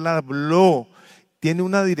Señor la habló. Tiene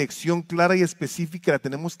una dirección clara y específica, la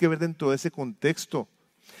tenemos que ver dentro de ese contexto.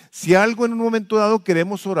 Si algo en un momento dado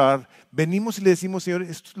queremos orar, venimos y le decimos, Señor,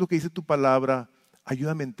 esto es lo que dice tu palabra,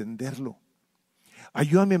 ayúdame a entenderlo,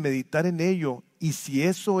 ayúdame a meditar en ello, y si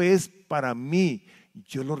eso es para mí,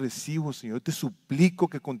 yo lo recibo, Señor. Te suplico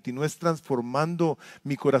que continúes transformando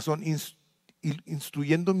mi corazón,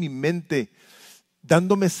 instruyendo mi mente,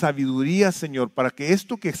 dándome sabiduría, Señor, para que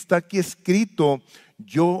esto que está aquí escrito,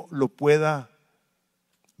 yo lo pueda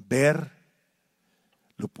ver,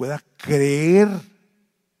 lo pueda creer.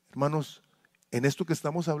 Hermanos, en esto que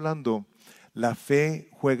estamos hablando, la fe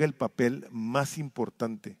juega el papel más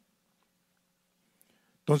importante.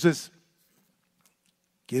 Entonces,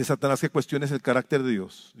 ¿quiere Satanás que cuestiones el carácter de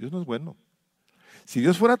Dios? Dios no es bueno. Si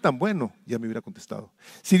Dios fuera tan bueno, ya me hubiera contestado.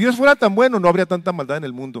 Si Dios fuera tan bueno, no habría tanta maldad en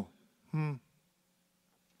el mundo.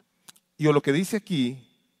 Y o lo que dice aquí,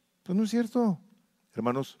 pues no es cierto.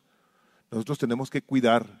 Hermanos, nosotros tenemos que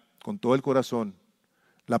cuidar con todo el corazón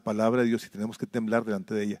la palabra de Dios y tenemos que temblar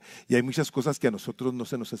delante de ella. Y hay muchas cosas que a nosotros no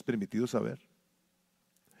se nos es permitido saber.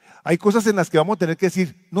 Hay cosas en las que vamos a tener que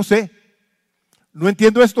decir, no sé, no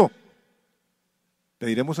entiendo esto.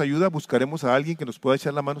 Pediremos ayuda, buscaremos a alguien que nos pueda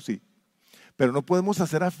echar la mano, sí. Pero no podemos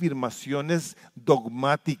hacer afirmaciones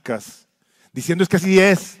dogmáticas, diciendo es que así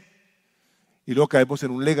es. Y luego caemos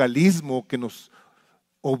en un legalismo que nos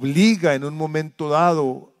obliga en un momento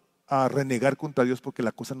dado a renegar contra Dios porque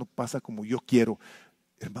la cosa no pasa como yo quiero.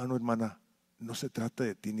 Hermano, hermana, no se trata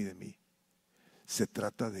de ti ni de mí. Se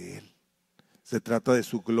trata de Él. Se trata de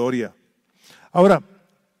su gloria. Ahora,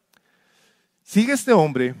 sigue este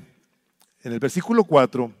hombre en el versículo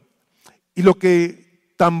 4 y lo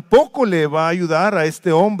que tampoco le va a ayudar a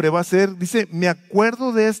este hombre va a ser, dice, me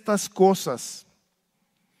acuerdo de estas cosas.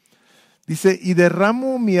 Dice, y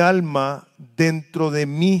derramo mi alma dentro de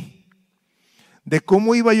mí, de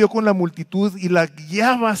cómo iba yo con la multitud y la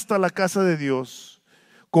guiaba hasta la casa de Dios,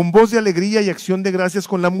 con voz de alegría y acción de gracias,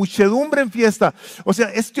 con la muchedumbre en fiesta. O sea,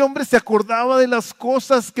 este hombre se acordaba de las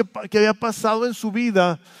cosas que había pasado en su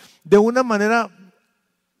vida de una manera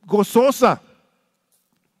gozosa.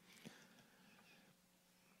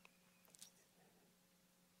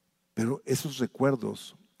 Pero esos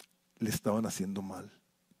recuerdos le estaban haciendo mal.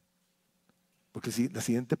 Porque si, la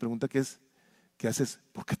siguiente pregunta que es, ¿qué haces?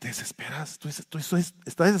 ¿Por qué te desesperas? Tú estás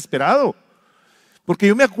desesperado. Porque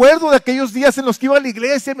yo me acuerdo de aquellos días en los que iba a la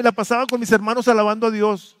iglesia y me la pasaba con mis hermanos alabando a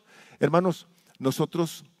Dios. Hermanos,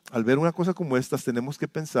 nosotros al ver una cosa como estas tenemos que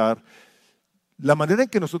pensar, la manera en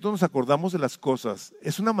que nosotros nos acordamos de las cosas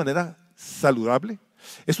es una manera saludable,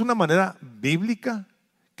 es una manera bíblica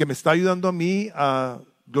que me está ayudando a mí a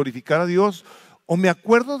glorificar a Dios, o me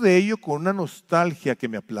acuerdo de ello con una nostalgia que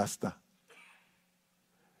me aplasta.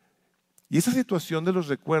 Y esa situación de los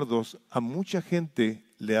recuerdos a mucha gente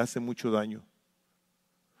le hace mucho daño.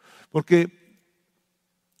 Porque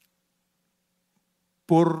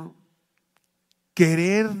por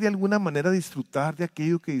querer de alguna manera disfrutar de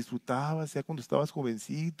aquello que disfrutabas, sea cuando estabas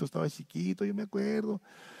jovencito, estabas chiquito, yo me acuerdo.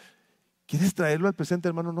 ¿Quieres traerlo al presente,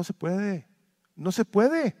 hermano? No se puede. No se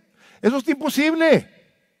puede. Eso es imposible.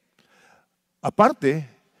 Aparte,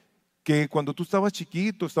 que cuando tú estabas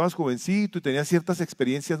chiquito, estabas jovencito y tenías ciertas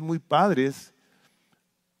experiencias muy padres,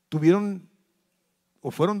 tuvieron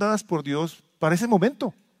o fueron dadas por Dios para ese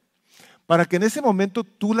momento. Para que en ese momento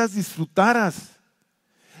tú las disfrutaras.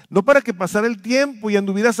 No para que pasara el tiempo y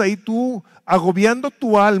anduvieras ahí tú agobiando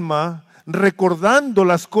tu alma, recordando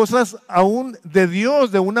las cosas aún de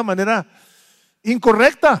Dios de una manera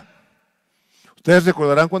incorrecta. Ustedes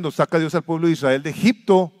recordarán cuando saca Dios al pueblo de Israel de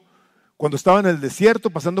Egipto, cuando estaba en el desierto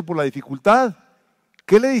pasando por la dificultad.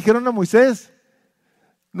 ¿Qué le dijeron a Moisés?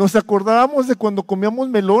 Nos acordábamos de cuando comíamos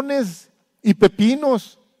melones y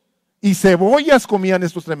pepinos y cebollas comían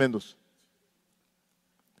estos tremendos.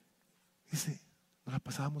 Dice, nos la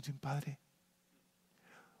pasábamos bien padre.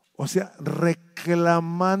 O sea,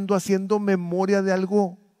 reclamando, haciendo memoria de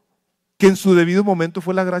algo que en su debido momento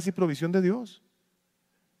fue la gracia y provisión de Dios.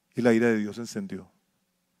 Y la ira de Dios se encendió.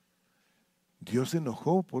 Dios se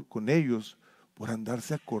enojó con ellos por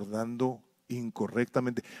andarse acordando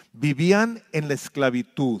incorrectamente. Vivían en la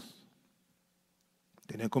esclavitud.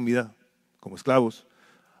 Tenían comida como esclavos.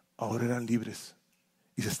 Ahora eran libres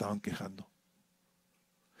y se estaban quejando.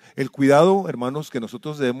 El cuidado, hermanos, que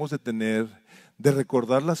nosotros debemos de tener de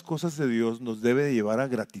recordar las cosas de Dios nos debe de llevar a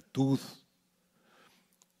gratitud.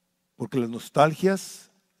 Porque las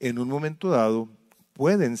nostalgias en un momento dado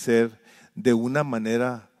pueden ser de una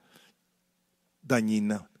manera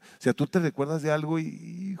dañina. O sea, tú te recuerdas de algo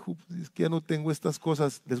y hijo, es que ya no tengo estas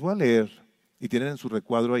cosas. Les voy a leer, y tienen en su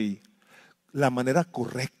recuadro ahí, la manera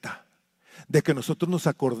correcta de que nosotros nos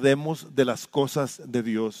acordemos de las cosas de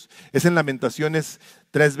Dios. Es en Lamentaciones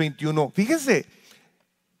 3:21. Fíjense,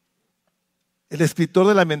 el escritor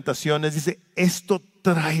de Lamentaciones dice, esto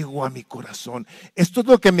traigo a mi corazón, esto es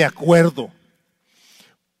lo que me acuerdo.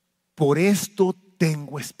 Por esto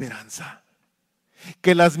tengo esperanza.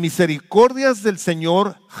 Que las misericordias del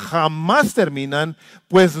Señor jamás terminan,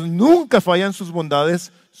 pues nunca fallan sus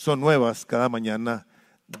bondades, son nuevas cada mañana,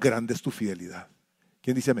 grande es tu fidelidad.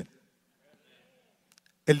 ¿Quién dice amén?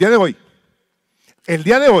 El día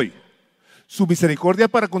de hoy, su misericordia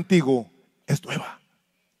para contigo es nueva.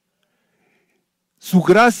 Su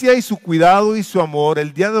gracia y su cuidado y su amor,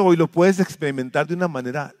 el día de hoy lo puedes experimentar de una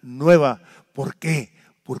manera nueva. ¿Por qué?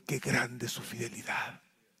 Porque grande es su fidelidad.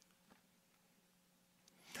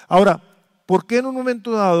 Ahora, ¿por qué en un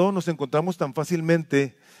momento dado nos encontramos tan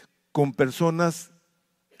fácilmente con personas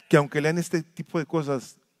que aunque lean este tipo de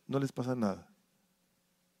cosas, no les pasa nada?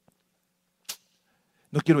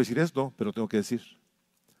 No quiero decir esto, pero tengo que decir.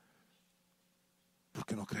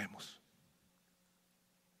 Porque no creemos.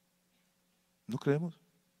 No creemos.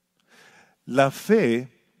 La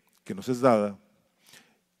fe que nos es dada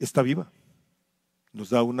está viva. Nos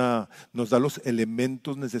da los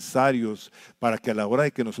elementos necesarios para que a la hora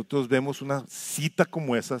de que nosotros vemos una cita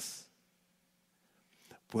como esas,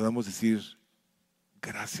 podamos decir,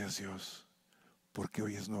 gracias Dios, porque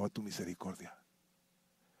hoy es nueva tu misericordia.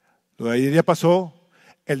 Lo de ayer ya pasó,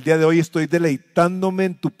 el día de hoy estoy deleitándome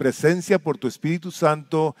en tu presencia por tu Espíritu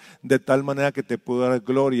Santo, de tal manera que te puedo dar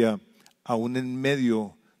gloria, aún en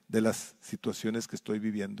medio de las situaciones que estoy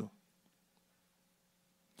viviendo.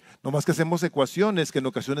 No más que hacemos ecuaciones que en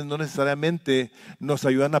ocasiones no necesariamente nos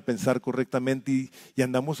ayudan a pensar correctamente y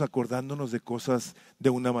andamos acordándonos de cosas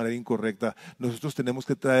de una manera incorrecta. Nosotros tenemos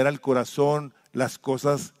que traer al corazón las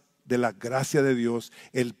cosas de la gracia de Dios,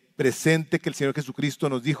 el presente que el Señor Jesucristo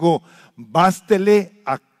nos dijo, bástele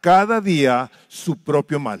a cada día su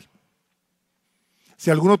propio mal. Si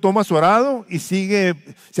alguno toma su arado y sigue,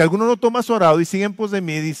 si alguno no toma su arado y sigue en pos de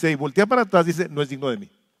mí, dice, y voltea para atrás, dice, no es digno de mí.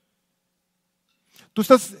 Tú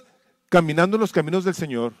estás caminando en los caminos del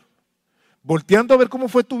Señor, volteando a ver cómo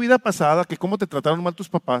fue tu vida pasada, que cómo te trataron mal tus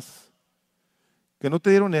papás, que no te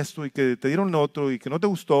dieron esto y que te dieron lo otro y que no te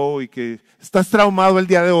gustó y que estás traumado el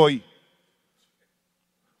día de hoy.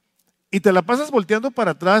 Y te la pasas volteando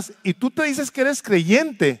para atrás y tú te dices que eres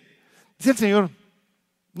creyente. Dice el Señor,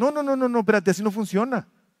 no, espérate, así no funciona.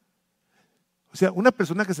 O sea, una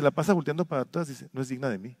persona que se la pasa volteando para atrás dice, no es digna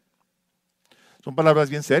de mí. Son palabras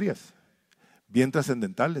bien serias, bien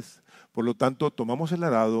trascendentales. Por lo tanto, tomamos el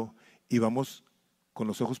arado y vamos con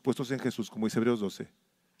los ojos puestos en Jesús, como dice Hebreos 12,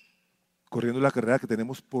 corriendo la carrera que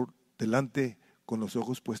tenemos por delante con los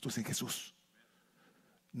ojos puestos en Jesús.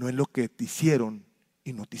 No en lo que te hicieron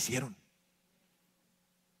y no te hicieron.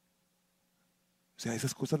 O sea,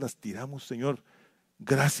 esas cosas las tiramos, Señor.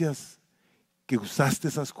 Gracias que usaste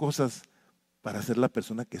esas cosas para ser la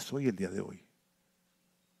persona que soy el día de hoy.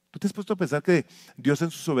 ¿Tú te has puesto a pensar que Dios en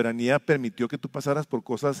su soberanía permitió que tú pasaras por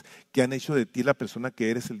cosas que han hecho de ti la persona que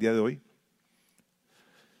eres el día de hoy?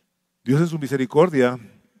 Dios en su misericordia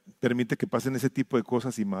permite que pasen ese tipo de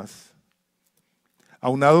cosas y más.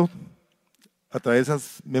 Aunado a través de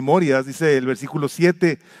esas memorias, dice el versículo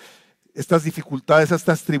 7, estas dificultades,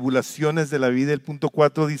 estas tribulaciones de la vida, el punto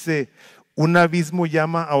 4 dice, un abismo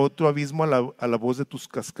llama a otro abismo a la voz de tus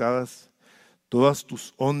cascadas. Todas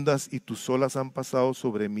tus ondas y tus olas han pasado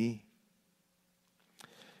sobre mí.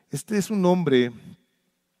 Este es un hombre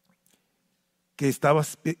que estaba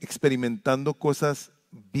experimentando cosas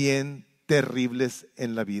bien terribles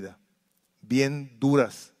en la vida, bien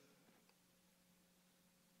duras.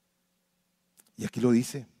 Y aquí lo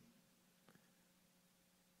dice.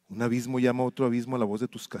 Un abismo llama a otro abismo a la voz de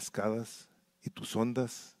tus cascadas y tus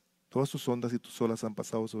ondas. Todas tus ondas y tus olas han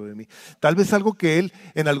pasado sobre mí. Tal vez algo que él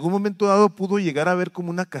en algún momento dado pudo llegar a ver como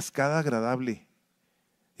una cascada agradable.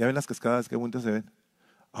 ¿Ya ven las cascadas? Qué bonitas se ven.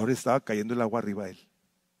 Ahora estaba cayendo el agua arriba de él.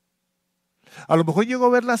 A lo mejor llegó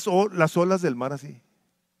a ver las olas del mar así.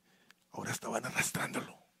 Ahora estaban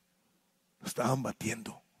arrastrándolo. Lo estaban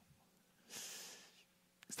batiendo.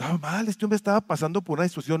 Estaba mal. Este hombre estaba pasando por una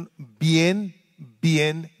situación bien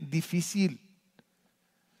difícil.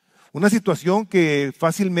 Una situación que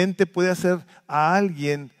fácilmente puede hacer a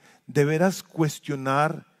alguien de veras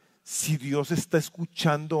cuestionar si Dios está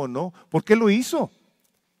escuchando o no. ¿Por qué lo hizo?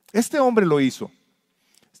 Este hombre lo hizo.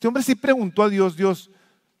 Este hombre sí preguntó a Dios, Dios,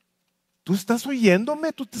 ¿tú estás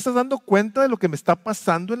oyéndome? ¿Tú te estás dando cuenta de lo que me está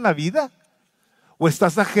pasando en la vida? ¿O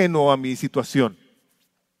estás ajeno a mi situación?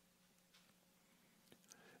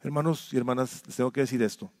 Hermanos y hermanas, les tengo que decir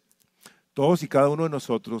esto. Todos y cada uno de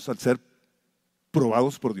nosotros, al ser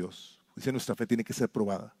probados por Dios, dice nuestra fe tiene que ser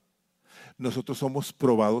probada. Nosotros somos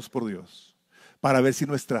probados por Dios para ver si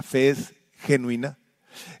nuestra fe es genuina.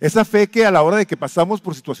 Esa fe que a la hora de que pasamos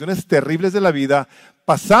por situaciones terribles de la vida,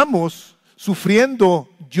 pasamos sufriendo,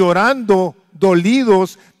 llorando,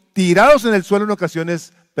 dolidos, tirados en el suelo en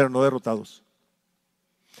ocasiones, pero no derrotados.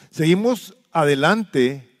 Seguimos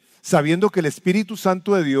adelante sabiendo que el Espíritu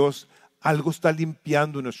Santo de Dios algo está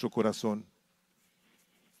limpiando en nuestro corazón.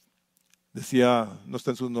 Decía, no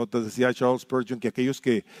está en sus notas, decía Charles Spurgeon que aquellos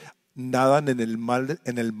que nadan en el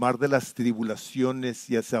mar de las tribulaciones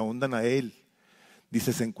y se ahondan a él,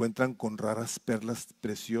 dice, se encuentran con raras perlas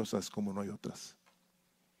preciosas como no hay otras.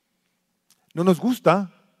 No nos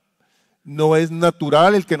gusta, no es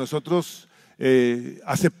natural el que nosotros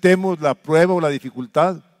aceptemos la prueba o la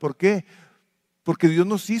dificultad. ¿Por qué? Porque Dios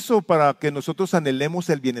nos hizo para que nosotros anhelemos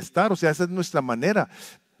el bienestar, o sea, esa es nuestra manera.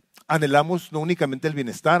 Anhelamos no únicamente el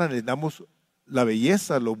bienestar, anhelamos la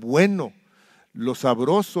belleza, lo bueno, lo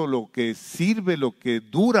sabroso, lo que sirve, lo que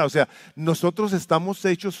dura. O sea, nosotros estamos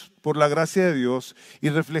hechos por la gracia de Dios y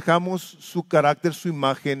reflejamos su carácter, su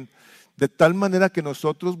imagen, de tal manera que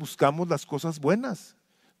nosotros buscamos las cosas buenas.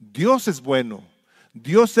 Dios es bueno,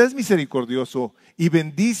 Dios es misericordioso y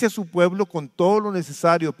bendice a su pueblo con todo lo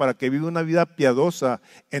necesario para que viva una vida piadosa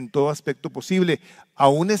en todo aspecto posible,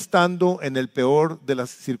 aún estando en el peor de las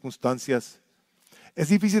circunstancias. ¿Es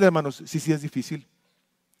difícil, hermanos? Sí, es difícil.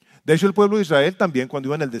 De hecho, el pueblo de Israel también, cuando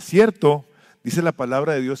iba en el desierto, dice la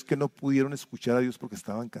palabra de Dios que no pudieron escuchar a Dios porque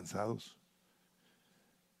estaban cansados.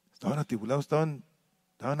 Estaban atribulados, estaban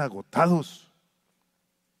agotados.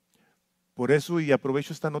 Por eso, y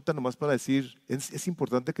aprovecho esta nota nomás para decir, es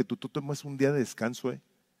importante que tú tomes un día de descanso.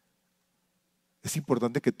 Es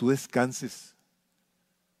importante que tú descanses.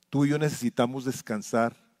 Tú y yo necesitamos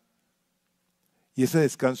descansar. Y ese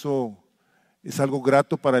descanso es algo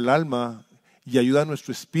grato para el alma y ayuda a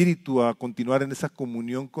nuestro espíritu a continuar en esa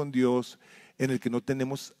comunión con Dios en el que no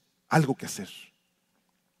tenemos algo que hacer.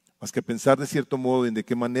 más que pensar de cierto modo en de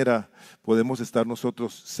qué manera podemos estar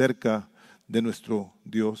nosotros cerca de nuestro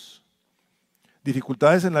Dios.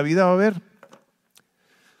 Dificultades en la vida va a haber.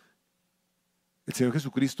 El Señor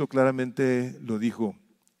Jesucristo claramente lo dijo.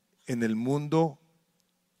 En el mundo,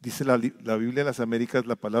 dice la Biblia de las Américas,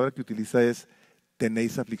 la palabra que utiliza es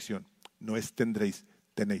tenéis aflicción. No es tendréis,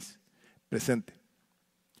 tenéis. Presente.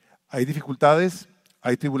 Hay dificultades,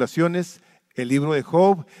 hay tribulaciones. El libro de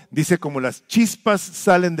Job dice: como las chispas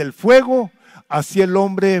salen del fuego, así el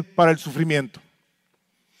hombre para el sufrimiento.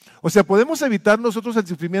 O sea, ¿podemos evitar nosotros el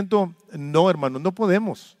sufrimiento? No, hermano, no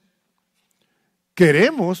podemos.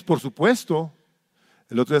 Queremos, por supuesto.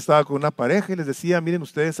 El otro día estaba con una pareja y les decía: miren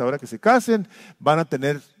ustedes, ahora que se casen, van a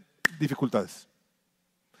tener dificultades.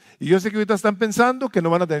 Y yo sé que ahorita están pensando que no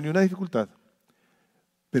van a tener ni una dificultad,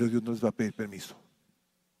 pero Dios no les va a pedir permiso.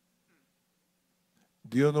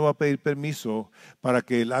 Dios no va a pedir permiso para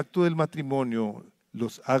que el acto del matrimonio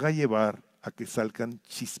los haga llevar a que salgan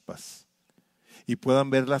chispas y puedan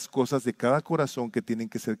ver las cosas de cada corazón que tienen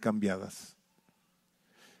que ser cambiadas.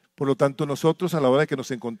 Por lo tanto, nosotros a la hora de que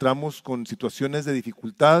nos encontramos con situaciones de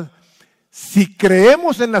dificultad, si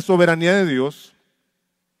creemos en la soberanía de Dios,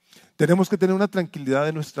 tenemos que tener una tranquilidad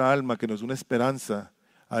en nuestra alma que nos dé una esperanza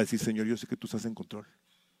a decir: Señor, yo sé que tú estás en control.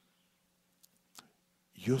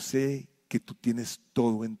 Yo sé que tú tienes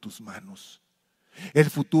todo en tus manos. El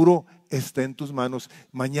futuro está en tus manos.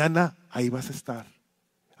 Mañana ahí vas a estar.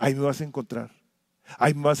 Ahí me vas a encontrar.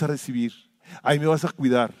 Ahí me vas a recibir. Ahí me vas a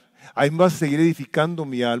cuidar. Ahí me vas a seguir edificando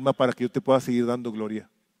mi alma para que yo te pueda seguir dando gloria.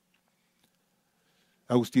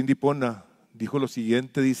 Agustín de Hipona dijo lo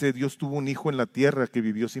siguiente, dice: Dios tuvo un hijo en la tierra que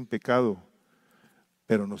vivió sin pecado,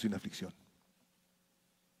 pero no sin aflicción.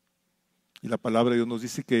 Y la palabra de Dios nos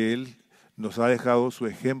dice que Él nos ha dejado su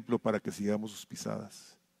ejemplo para que sigamos sus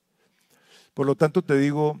pisadas. Por lo tanto te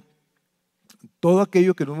digo, todo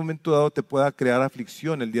aquello que en un momento dado te pueda crear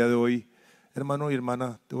aflicción el día de hoy, hermano y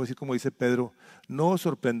hermana, te voy a decir como dice Pedro: no os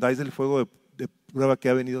sorprendáis del fuego de prueba que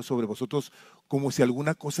ha venido sobre vosotros, como si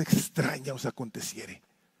alguna cosa extraña os aconteciere.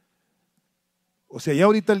 O sea, ya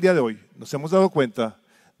ahorita el día de hoy nos hemos dado cuenta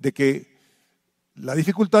de que la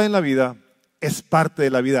dificultad en la vida es parte de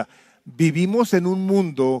la vida. Vivimos en un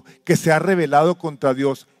mundo que se ha rebelado contra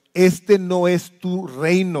Dios. Este no es tu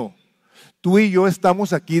reino. Tú y yo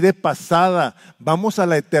estamos aquí de pasada. Vamos a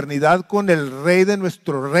la eternidad con el rey de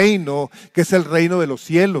nuestro reino, que es el reino de los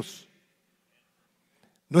cielos.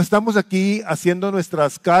 No estamos aquí haciendo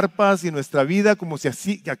nuestras carpas y nuestra vida como si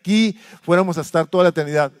aquí fuéramos a estar toda la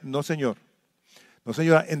eternidad. No, Señor. No,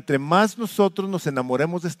 señora. Entre más nosotros nos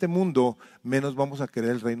enamoremos de este mundo, menos vamos a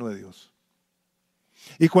querer el reino de Dios.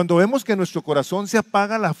 Y cuando vemos que en nuestro corazón se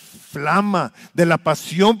apaga la flama de la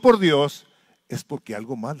pasión por Dios, es porque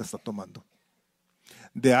algo más la está tomando.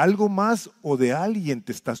 De algo más o de alguien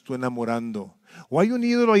te estás tú enamorando. O hay un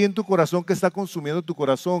ídolo ahí en tu corazón que está consumiendo tu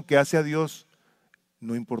corazón, que hace a Dios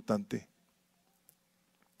no importante.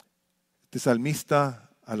 Este salmista,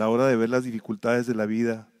 a la hora de ver las dificultades de la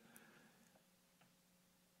vida,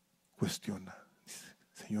 cuestiona. Dice: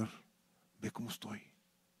 Señor, ve cómo estoy.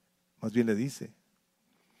 Más bien le dice.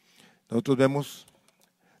 Nosotros vemos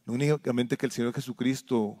no únicamente que el Señor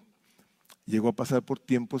Jesucristo llegó a pasar por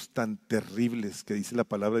tiempos tan terribles que dice la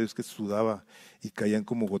palabra de Dios que sudaba y caían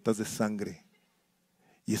como gotas de sangre.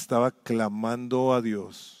 Y estaba clamando a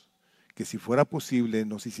Dios que si fuera posible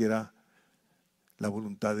no se hiciera la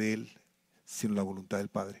voluntad de Él, sino la voluntad del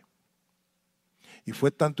Padre. Y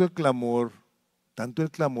fue tanto el clamor,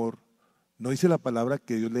 no dice la palabra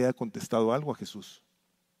que Dios le haya contestado algo a Jesús,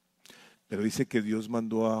 pero dice que Dios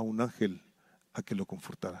mandó a un ángel a que lo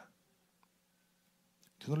confortara.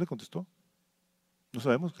 Dios no le contestó. No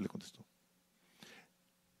sabemos qué le contestó.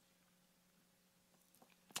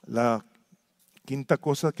 La quinta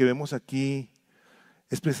cosa que vemos aquí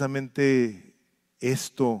es precisamente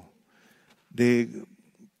esto. En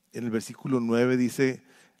el versículo 9 dice: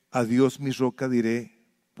 a Dios mi roca diré,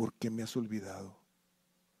 ¿por qué me has olvidado?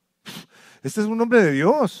 Este es un hombre de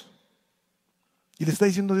Dios. Y le está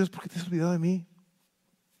diciendo a Dios: ¿por qué te has olvidado de mí?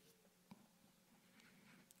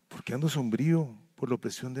 Porque ando sombrío por la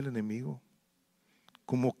opresión del enemigo.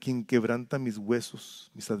 Como quien quebranta mis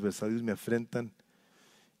huesos, mis adversarios me afrentan.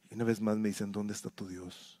 Y una vez más me dicen: ¿dónde está tu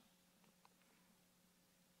Dios?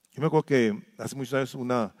 Yo me acuerdo que hace muchos años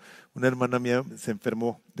una hermana mía se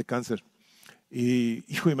enfermó de cáncer. Y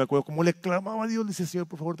me acuerdo cómo le clamaba a Dios. Le decía: Señor,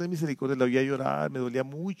 por favor, ten misericordia. La oía llorar, me dolía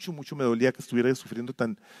mucho me dolía que estuviera sufriendo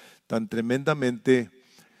tan tremendamente.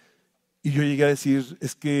 Y yo llegué a decir: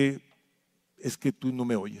 es que tú no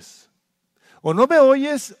me oyes. O no me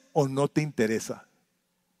oyes o no te interesa.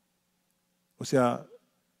 O sea,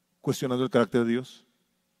 cuestionando el carácter de Dios.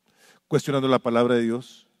 cuestionando la palabra de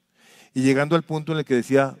Dios y llegando al punto en el que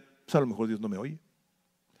decía, pues a lo mejor Dios no me oye.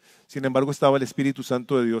 Sin embargo, estaba el Espíritu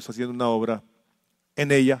Santo de Dios haciendo una obra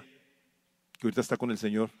en ella, que ahorita está con el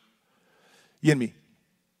Señor, y en mí.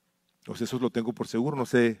 Pues eso lo tengo por seguro, no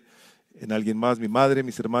sé, en alguien más, mi madre,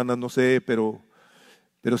 mis hermanas, no sé, pero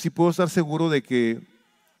sí puedo estar seguro de que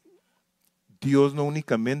Dios no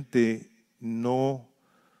únicamente no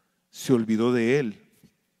se olvidó de él,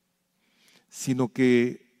 sino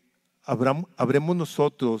que habremos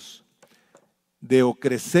nosotros de o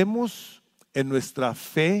crecemos en nuestra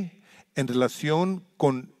fe en relación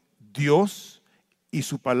con Dios y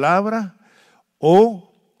su palabra,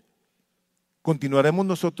 o continuaremos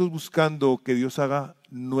nosotros buscando que Dios haga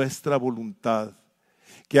nuestra voluntad,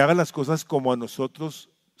 que haga las cosas como a nosotros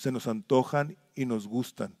se nos antojan y nos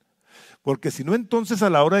gustan. Porque si no, entonces a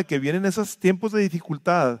la hora de que vienen esos tiempos de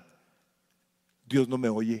dificultad, Dios no me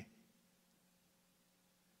oye.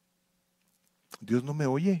 Dios no me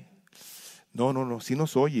oye. No, sí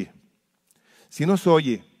nos oye. Sí nos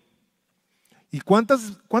oye. ¿Y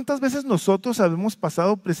cuántas veces nosotros habemos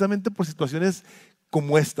pasado precisamente por situaciones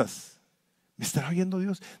como estas? ¿Me estará oyendo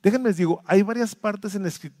Dios? Déjenme les digo, hay varias partes en la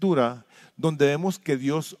Escritura donde vemos que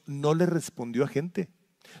Dios no le respondió a gente.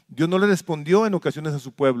 Dios no le respondió en ocasiones a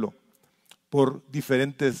su pueblo por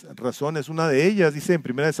diferentes razones. Una de ellas dice en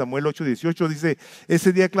 1 Samuel 8:18, dice,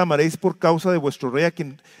 ese día clamaréis por causa de vuestro rey a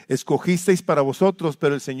quien escogisteis para vosotros,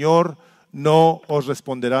 pero el Señor no os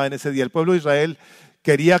responderá en ese día. El pueblo de Israel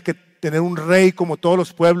quería tener un rey como todos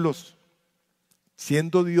los pueblos,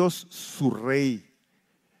 siendo Dios su rey.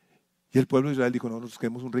 Y el pueblo de Israel dijo, no, nosotros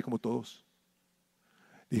queremos un rey como todos.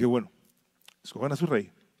 Dije, bueno, escojan a su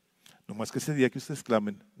rey. Nomás que ese día que ustedes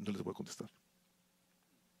clamen, no les voy a contestar.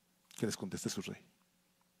 Que les conteste su rey.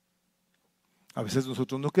 A veces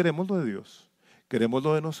nosotros no queremos lo de Dios, queremos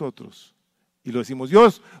lo de nosotros. Y lo decimos,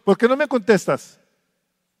 Dios, ¿por qué no me contestas?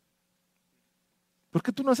 ¿Por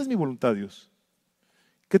qué tú no haces mi voluntad, Dios?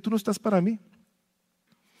 ¿Que tú no estás para mí?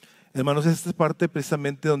 Hermanos, esta es parte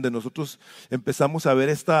precisamente donde nosotros empezamos a ver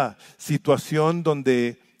esta situación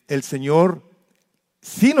donde el Señor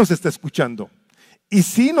sí nos está escuchando y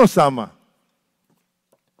sí nos ama.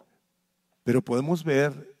 Pero podemos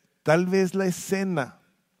ver tal vez la escena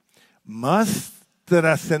más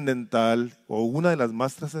trascendental o una de las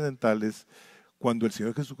más trascendentales cuando el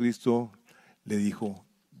Señor Jesucristo le dijo,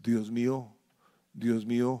 Dios mío,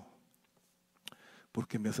 ¿por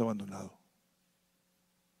qué me has abandonado?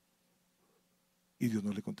 Y Dios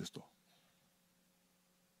no le contestó.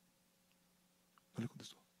 No le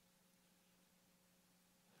contestó.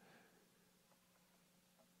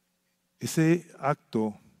 Ese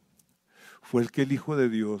acto fue el que el Hijo de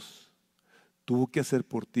Dios tuvo que hacer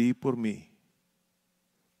por ti y por mí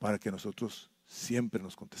para que nosotros siempre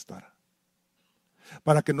nos contestara.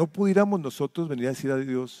 Para que no pudiéramos nosotros venir a decir a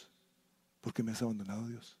Dios, ¿por qué me has abandonado,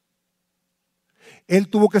 Dios? Él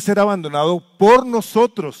tuvo que ser abandonado por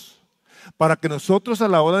nosotros, para que nosotros a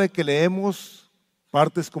la hora de que leemos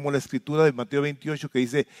partes como la escritura de Mateo 28 que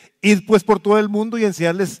dice, id pues por todo el mundo y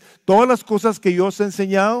enseñarles todas las cosas que yo os he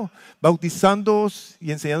enseñado, bautizándoos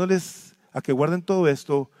y enseñándoles a que guarden todo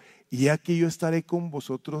esto, y aquí yo estaré con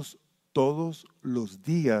vosotros todos los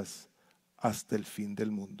días hasta el fin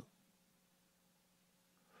del mundo.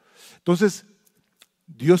 Entonces,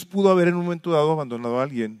 Dios pudo haber en un momento dado abandonado a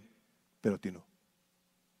alguien, pero a ti no.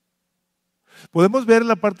 Podemos ver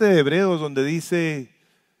la parte de Hebreos donde dice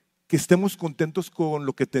que estemos contentos con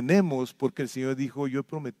lo que tenemos, porque el Señor dijo, yo he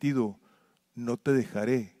prometido, no te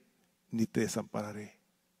dejaré ni te desampararé.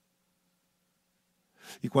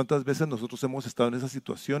 ¿Y cuántas veces nosotros hemos estado en esas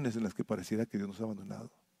situaciones en las que pareciera que Dios nos ha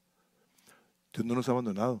abandonado? Dios no nos ha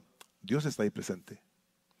abandonado, Dios está ahí presente.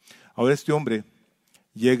 Ahora este hombre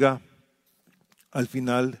llega al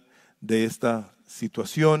final de esta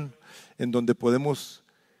situación en donde podemos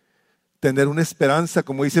tener una esperanza,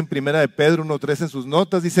 como dice en 1 de Pedro 1:3 en sus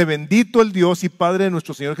notas, dice, bendito el Dios y Padre de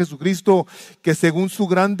nuestro Señor Jesucristo, que según su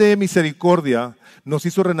grande misericordia nos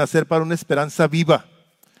hizo renacer para una esperanza viva.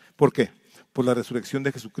 ¿Por qué? Por la resurrección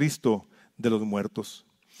de Jesucristo de los muertos.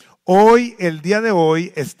 Hoy, el día de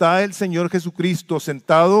hoy, está el Señor Jesucristo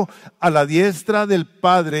sentado a la diestra del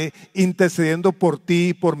Padre, intercediendo por ti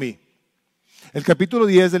y por mí. El capítulo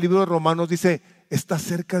 10 del libro de Romanos dice, está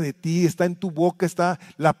cerca de ti, está en tu boca, está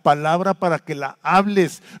la palabra para que la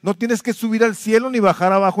hables. No tienes que subir al cielo ni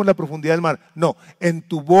bajar abajo en la profundidad del mar. No, en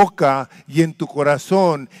tu boca y en tu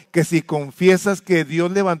corazón, que si confiesas que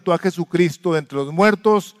Dios levantó a Jesucristo de entre los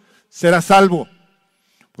muertos, serás salvo.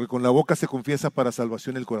 Porque con la boca se confiesa para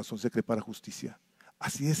salvación, el corazón se cree para justicia.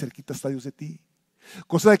 Así de cerquita está Dios de ti.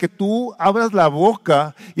 Cosa de que tú abras la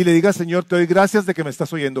boca y le digas, Señor, te doy gracias de que me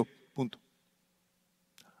estás oyendo. Punto.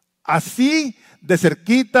 Así de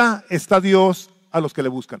cerquita está Dios a los que le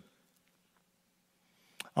buscan.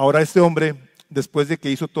 Ahora este hombre, después de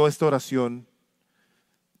que hizo toda esta oración,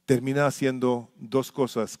 termina haciendo dos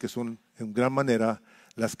cosas que son en gran manera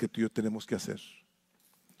las que tú y yo tenemos que hacer.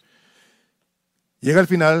 Llega al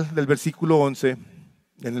final del versículo 11,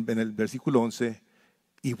 en el versículo 11,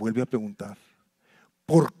 y vuelve a preguntar: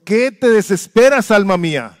 ¿por qué te desesperas, alma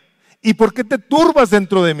mía? ¿Y por qué te turbas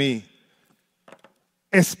dentro de mí?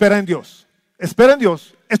 Espera en Dios. Espera en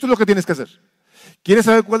Dios. Esto es lo que tienes que hacer. ¿Quieres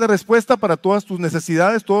saber cuál es la respuesta para todas tus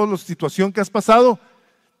necesidades, toda la situación que has pasado?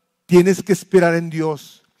 Tienes que esperar en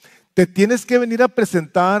Dios. Te tienes que venir a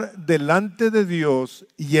presentar delante de Dios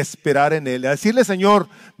y esperar en Él. A decirle: Señor,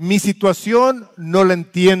 mi situación no la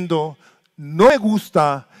entiendo, no me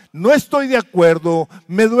gusta, no estoy de acuerdo,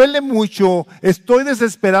 me duele mucho, estoy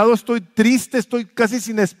desesperado, estoy triste, estoy casi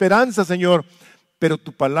sin esperanza, Señor. Pero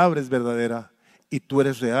tu palabra es verdadera y tú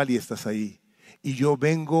eres real y estás ahí. Y yo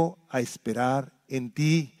vengo a esperar en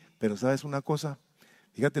ti. Pero ¿sabes una cosa?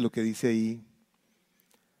 Fíjate lo que dice ahí.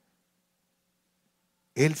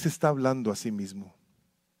 Él se está hablando a sí mismo.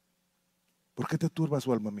 ¿Por qué te turba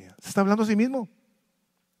su alma mía? Se está hablando a sí mismo.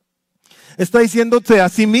 Está diciéndote a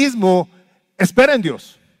sí mismo: espera en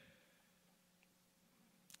Dios.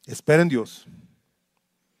 Espera en Dios,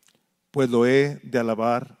 pues lo he de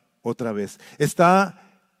alabar otra vez. Está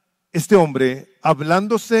este hombre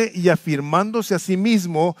hablándose y afirmándose a sí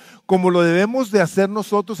mismo como lo debemos de hacer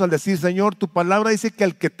nosotros al decir: Señor, tu palabra dice que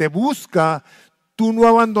al que te busca, tú no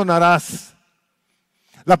abandonarás.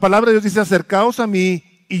 La palabra de Dios dice: acercaos a mí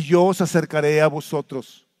y yo os acercaré a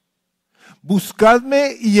vosotros.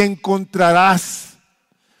 Buscadme y encontrarás.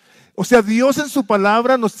 O sea, Dios en su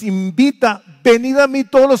palabra nos invita: venid a mí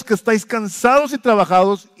todos los que estáis cansados y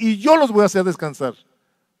trabajados y yo los voy a hacer descansar.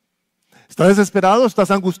 ¿Estás desesperado?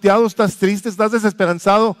 ¿Estás angustiado? ¿Estás triste? ¿Estás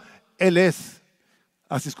desesperanzado? Él es.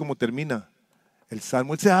 Así es como termina el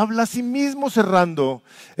Salmo. Él se habla a sí mismo cerrando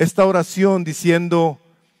esta oración diciendo: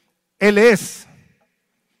 Él es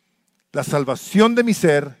la salvación de mi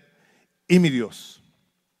ser y mi Dios.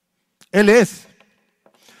 Él es.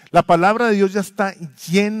 La palabra de Dios ya está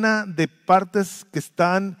llena de partes que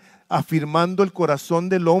están afirmando el corazón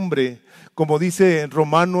del hombre, como dice en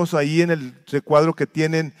Romanos ahí en el recuadro que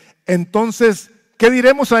tienen. Entonces, ¿qué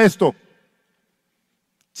diremos a esto?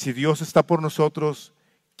 Si Dios está por nosotros,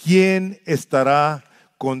 ¿quién estará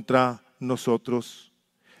contra nosotros?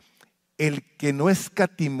 El que no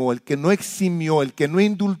escatimó, el que no eximió, el que no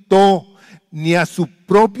indultó ni a su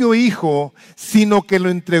propio Hijo, sino que lo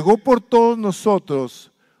entregó por todos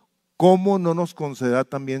nosotros, ¿cómo no nos concederá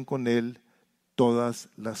también con Él todas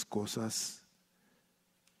las cosas?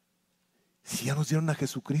 Si ya nos dieron a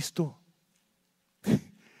Jesucristo.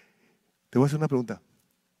 Te voy a hacer una pregunta.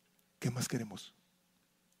 ¿Qué más queremos?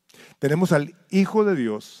 Tenemos al Hijo de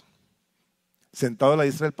Dios sentado a la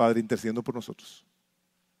diestra del Padre intercediendo por nosotros.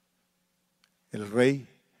 El Rey,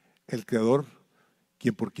 el Creador,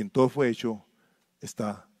 por quien todo fue hecho,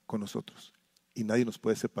 está con nosotros. Y nadie nos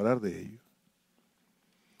puede separar de ello.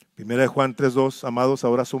 Primera de Juan 3:2, amados,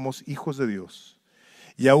 ahora somos hijos de Dios.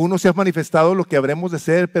 Y aún no se ha manifestado lo que habremos de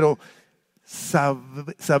ser, pero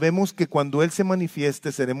sabemos que cuando Él se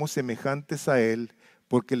manifieste seremos semejantes a Él,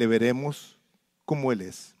 porque le veremos como Él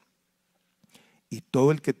es. Y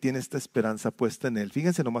todo el que tiene esta esperanza puesta en Él,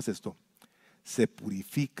 fíjense nomás esto, se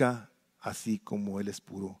purifica así como Él es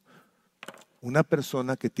puro. Una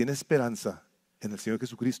persona que tiene esperanza en el Señor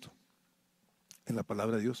Jesucristo, en la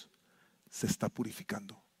palabra de Dios, se está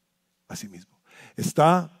purificando a sí mismo.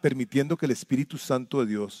 Está permitiendo que el Espíritu Santo de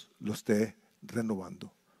Dios lo esté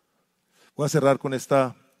renovando. Voy a cerrar con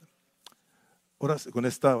esta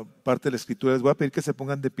parte de la Escritura. Les voy a pedir que se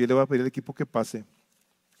pongan de pie, le voy a pedir al equipo que pase.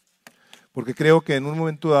 Porque creo que en un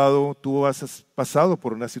momento dado tú has pasado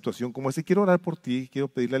por una situación como esa. Quiero orar por ti, quiero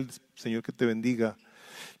pedirle al Señor que te bendiga.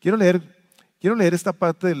 Quiero leer esta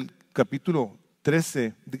parte del capítulo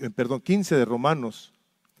 15 de Romanos,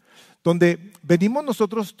 donde venimos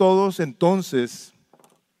nosotros todos entonces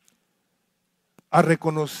a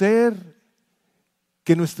reconocer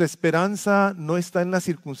que nuestra esperanza no está en las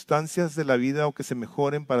circunstancias de la vida o que se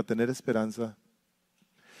mejoren para tener esperanza.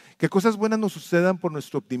 Que cosas buenas nos sucedan por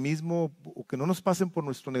nuestro optimismo o que no nos pasen por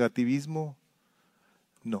nuestro negativismo.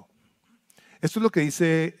 No. Esto es lo que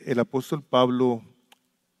dice el apóstol Pablo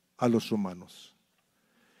a los romanos.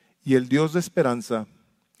 Y el Dios de esperanza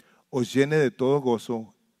os llene de todo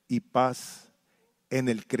gozo y paz en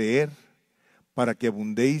el creer, para que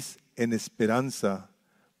abundéis en esperanza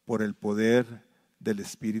por el poder del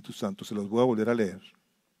Espíritu Santo. Se los voy a volver a leer.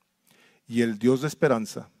 Y el Dios de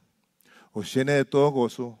esperanza os llene de todo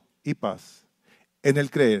gozo y paz en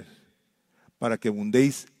el creer, para que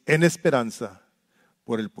abundéis en esperanza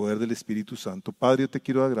por el poder del Espíritu Santo. Padre, yo te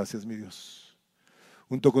quiero dar gracias, mi Dios.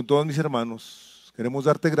 Junto con todos mis hermanos, queremos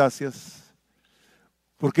darte gracias,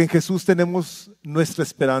 porque en Jesús tenemos nuestra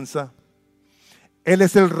esperanza. Él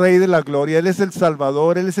es el Rey de la gloria, Él es el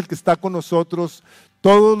Salvador, Él es el que está con nosotros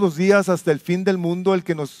todos los días hasta el fin del mundo, el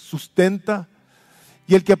que nos sustenta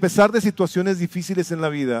y el que a pesar de situaciones difíciles en la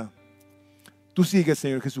vida, tú sigues,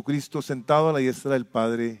 Señor Jesucristo, sentado a la diestra del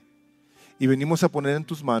Padre, y venimos a poner en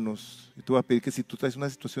tus manos. Y te voy a pedir que si tú traes una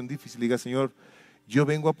situación difícil, diga: Señor, yo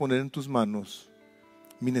vengo a poner en tus manos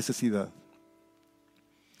mi necesidad.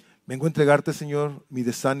 Vengo a entregarte, Señor, mi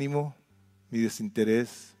desánimo, mi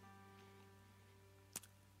desinterés.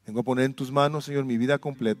 Vengo a poner en tus manos, Señor, mi vida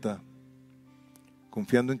completa,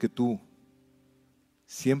 confiando en que tú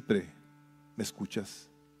siempre me escuchas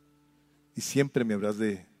y siempre me habrás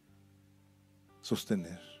de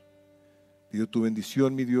sostener. Pido tu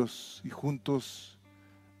bendición, mi Dios, y juntos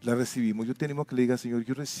la recibimos. Yo te animo a que le digas: Señor,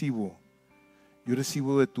 yo recibo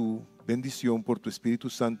de tu bendición por tu Espíritu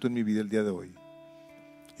Santo en mi vida el día de hoy,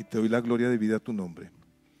 y te doy la gloria de vida a tu nombre.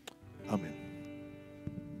 Amén.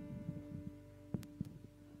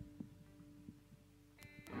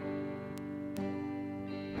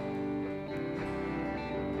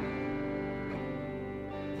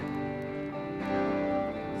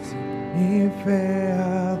 Mi fe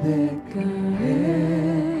ha de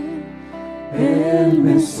caer, Él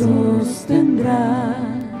me sostendrá.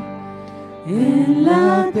 En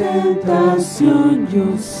la tentación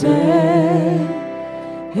yo sé,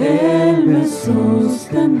 Él me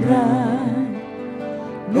sostendrá.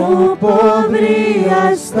 No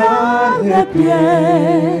podría estar de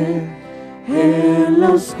pie en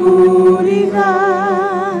la oscuridad,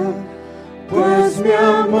 pues mi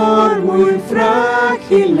amor muy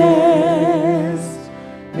frágil es,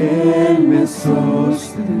 Él me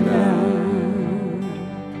sostendrá.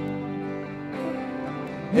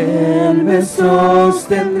 Él me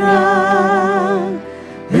sostendrá,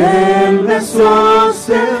 Él me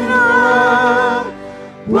sostendrá,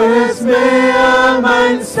 pues me ama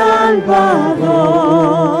el Salvador,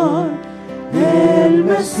 Él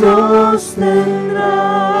me sostendrá.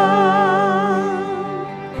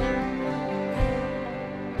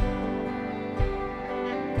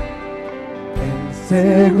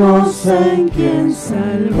 Se goza en quien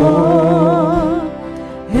salvó,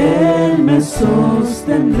 Él me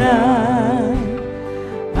sostendrá.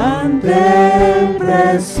 Ante el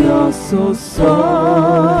precioso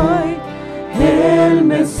soy, Él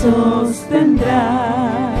me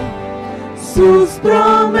sostendrá. Sus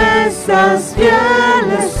promesas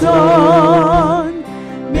fieles son,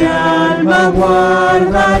 mi alma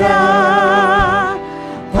guardará.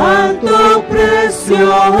 Cuánto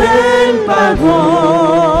precio Él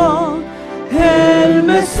pagó, Él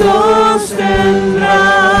me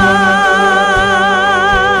sostendrá.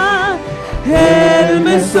 Él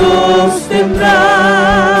me sostendrá,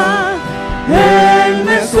 Él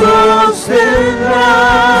me sostendrá,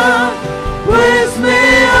 pues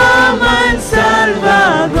me ama el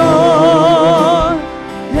Salvador,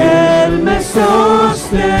 Él me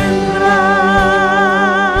sostendrá.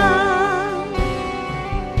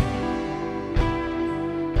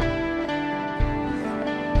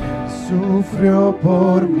 Sufrió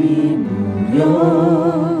por mí,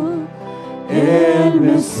 murió, Él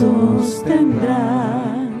me sostendrá.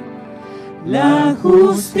 La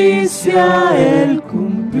justicia Él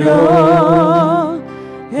cumplió,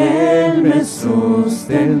 Él me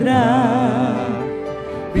sostendrá.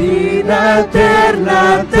 Vida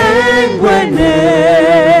eterna tengo en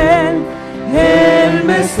Él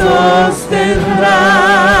me sostendrá.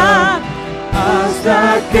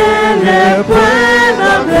 Hasta que le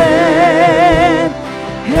pueda ver,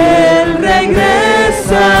 Él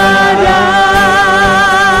regresará.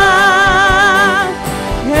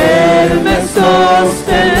 Él me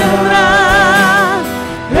sostendrá,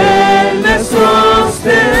 Él me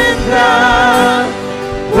sostendrá,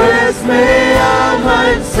 pues me ama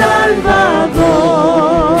el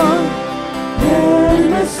Salvador, Él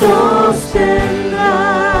me sostendrá.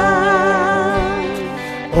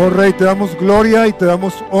 Oh Rey, te damos gloria y te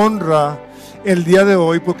damos honra el día de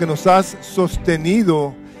hoy, porque nos has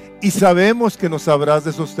sostenido y sabemos que nos habrás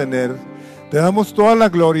de sostener. Te damos toda la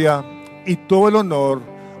gloria y todo el honor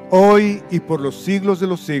hoy y por los siglos de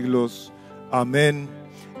los siglos. Amén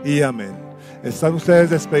y amén. Están ustedes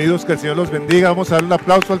despedidos, que el Señor los bendiga. Vamos a dar un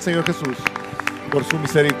aplauso al Señor Jesús por su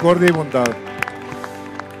misericordia y bondad.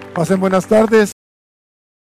 Pasen buenas tardes.